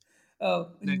continued." Oh,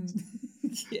 Next,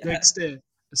 yeah. next day,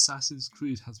 Assassin's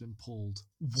Creed has been pulled.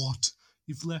 What?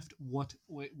 You've left what?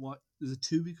 Wait, what? There's a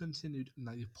 "to be continued," and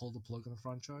now you've pulled the plug on the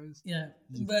franchise. Yeah,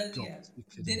 You've but got yeah, to be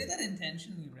they kidding did me. that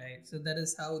intentionally, right? So that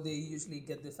is how they usually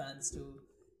get the fans to,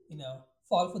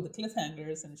 fall for the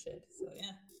cliffhangers and shit. So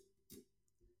yeah,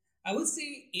 I would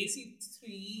say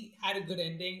AC3 had a good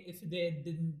ending if they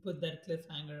didn't put that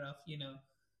cliffhanger of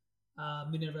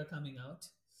Minerva coming out.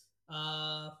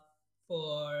 Uh,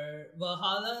 for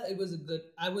Valhalla, it was a good.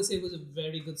 I would say it was a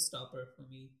very good stopper for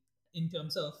me in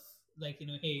terms of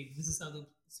hey, this is how the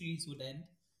series would end.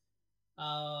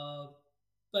 Uh,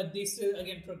 but they still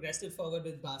again progressed it forward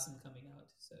with Basim coming out.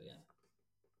 So yeah.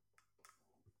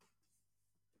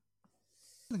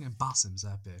 I think Basim's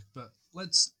epic, but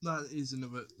that is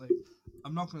another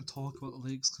I'm not going to talk about the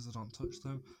leaks because I don't touch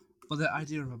them. But the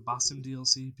idea of a Basim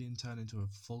DLC being turned into a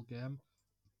full game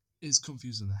is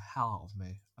confusing the hell out of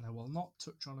me, and I will not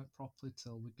touch on it properly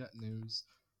till we get news.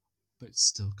 But it's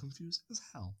still confusing as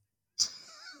hell.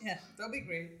 Yeah, that'll be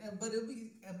great. But it'll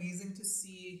be amazing to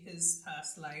see his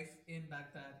past life in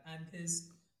Baghdad and his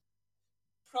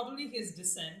probably his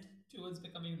descent towards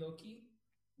becoming Loki.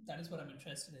 That is what I'm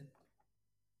interested in.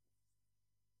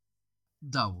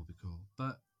 That would be cool.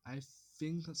 But I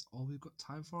think that's all we've got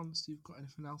time for. Unless you've got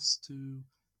anything else to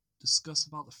discuss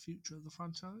about the future of the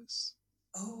franchise.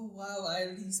 Oh wow! I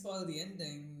already spoiled the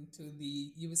ending to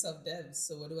the Ubisoft devs.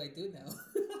 So what do I do now?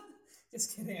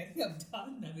 Just kidding. I think I'm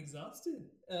done. I'm exhausted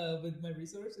with my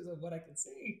resources of what I can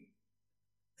say.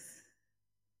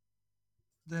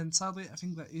 Then sadly, I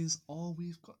think that is all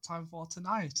we've got time for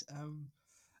tonight.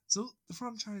 So the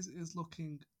franchise is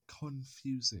looking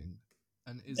confusing,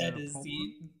 and is there That a is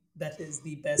problem?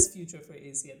 the best future for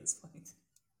AC at this point.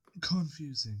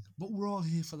 Confusing, but we're all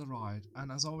here for the ride,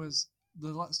 and as always, the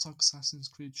Let's Talk Assassin's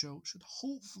Creed show should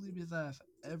hopefully be there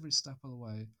for every step of the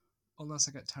way, unless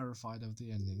I get terrified of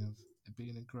the ending of it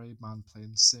being a grey man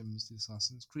playing Sims, the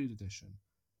Assassin's Creed edition,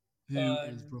 who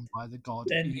is And run by the god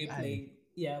then we're EA. playing.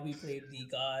 Yeah, we played the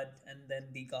god, and then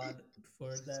the god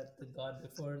before that, the god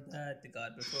before that, the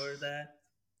god before that.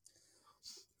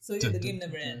 So yeah, Dun, the dun, game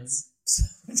never dun, dun. ends.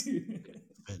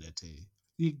 Infinity.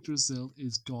 Yggdrasil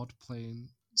is God playing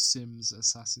Sims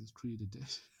Assassin's Creed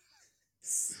edition.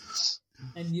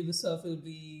 And Ubisoft will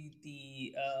be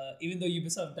the even though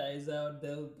Ubisoft dies out,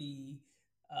 there'll be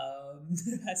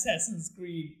Assassin's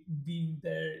Creed being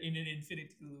there in an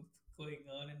infinity loop, going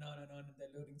on and on and on in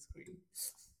the loading screen.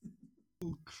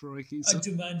 Oh, crikey. A So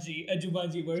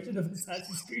Jumanji version of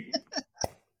Assassin's Creed.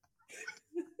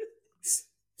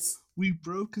 we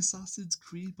broke Assassin's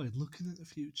Creed by looking at the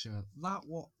future.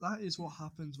 That is what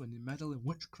happens when you meddle in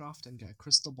witchcraft and get a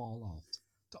crystal ball out.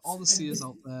 To all the And seers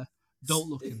out there, don't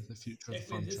look into the future of the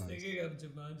actually, just franchise. thinking of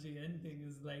Jumanji ending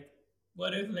is like,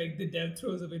 what if like the dev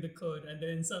throws away the code, and then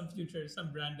in some future,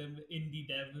 some random indie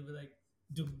dev will be like,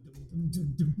 doom doom doom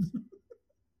doom doom.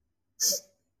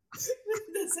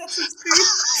 The Assassin's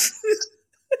Creed,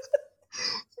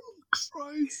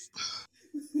 Christ.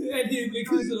 and he makes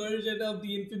his Guys, version of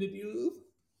the Infinity Loop.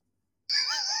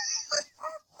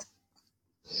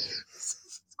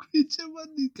 Assassin's Creed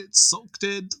Jumanji gets sucked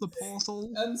into the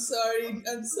portal. I'm sorry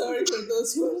for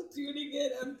those who are tuning in.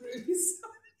 I'm really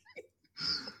sorry.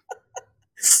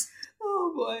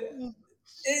 Oh boy,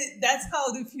 that's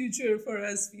how the future for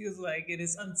us feels like. It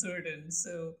is uncertain.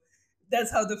 So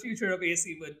that's how the future of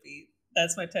AC would be.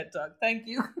 That's my TED talk. Thank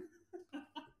you.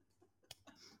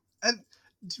 And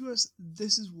to us,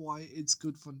 this is why it's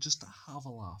good fun just to have a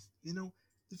laugh.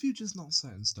 The future's not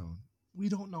set in stone. We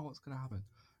don't know what's going to happen.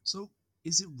 So,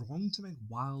 is it wrong to make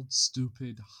wild,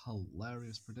 stupid,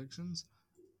 hilarious predictions?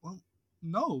 Well,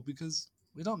 no, because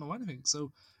we don't know anything.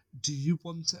 So, do you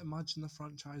want to imagine the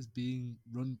franchise being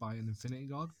run by an Infinity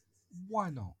God? Why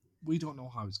not? We don't know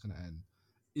how it's going to end.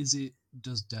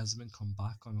 Does Desmond come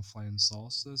back on a flying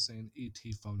saucer saying ET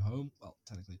phone home? Well,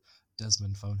 technically,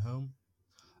 Desmond phone home.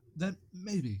 Then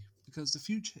maybe, because the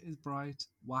future is bright,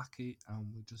 wacky,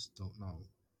 and we just don't know.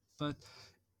 But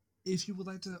if you would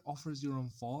like to offer us your own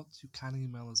thoughts, you can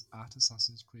email us at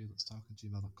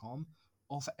assassinscreed@gmail.com,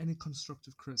 or for any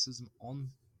constructive criticism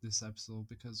on this episode,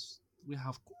 because we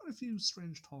have quite a few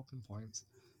strange talking points.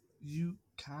 You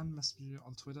can message me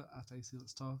on Twitter at AC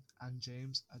Let's Talk and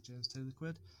James at James Taylor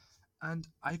Quid. And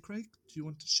I, Craig, do you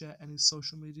want to share any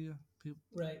social media people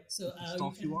Right. So can you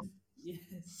stalk you can on?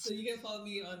 yes. So you can follow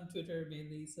me on Twitter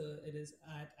mainly. So it is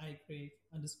at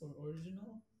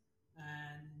icreate_original,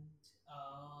 and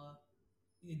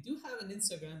you do have an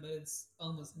Instagram, but it's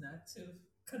almost inactive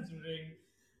considering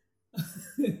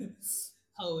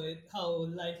how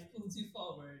life pulls you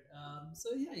forward. So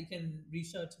yeah, you can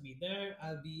reach out to me there.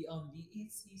 I'll be on the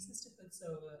AC Sisterhood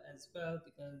server as well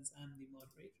because I'm the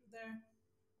moderator there,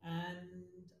 and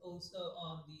also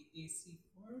on the AC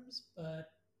forums,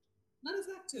 but not as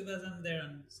active as I'm there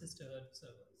on Sisterhood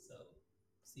server. So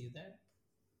see you there.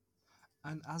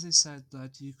 And as I said,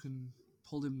 that you can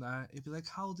pull him there, it'd be like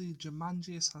how the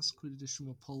Jumanji Assassin's Creed Edition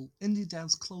will pull indie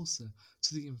devs closer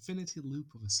to the infinity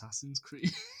loop of Assassin's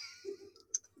Creed.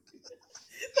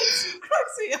 That's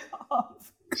cracks me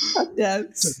off. God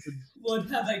damn. So, What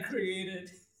have I created?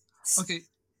 okay,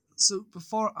 so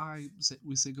before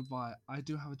we say goodbye, I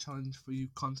do have a challenge for you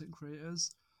content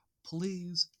creators.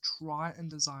 Please try and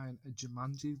design a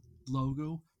Jumanji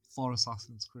logo for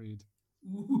Assassin's Creed.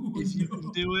 Ooh, If you can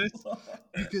no. do it,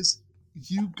 because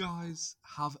you guys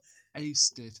have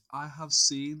aced it. I have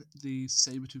seen the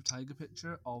saber-tooth tiger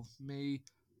picture of me,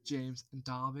 James, and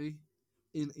Darby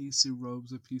in Isu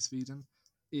robes with Peace Feeding.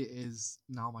 It is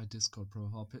now my Discord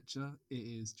profile picture. It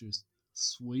is just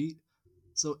sweet.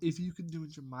 So if you can do a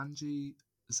Jumanji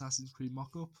Assassin's Creed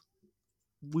mock-up,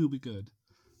 we'll be good.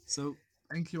 So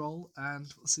thank you all,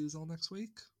 and we'll see you all next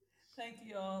week. Thank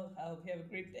you all. I hope you have a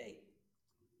great day.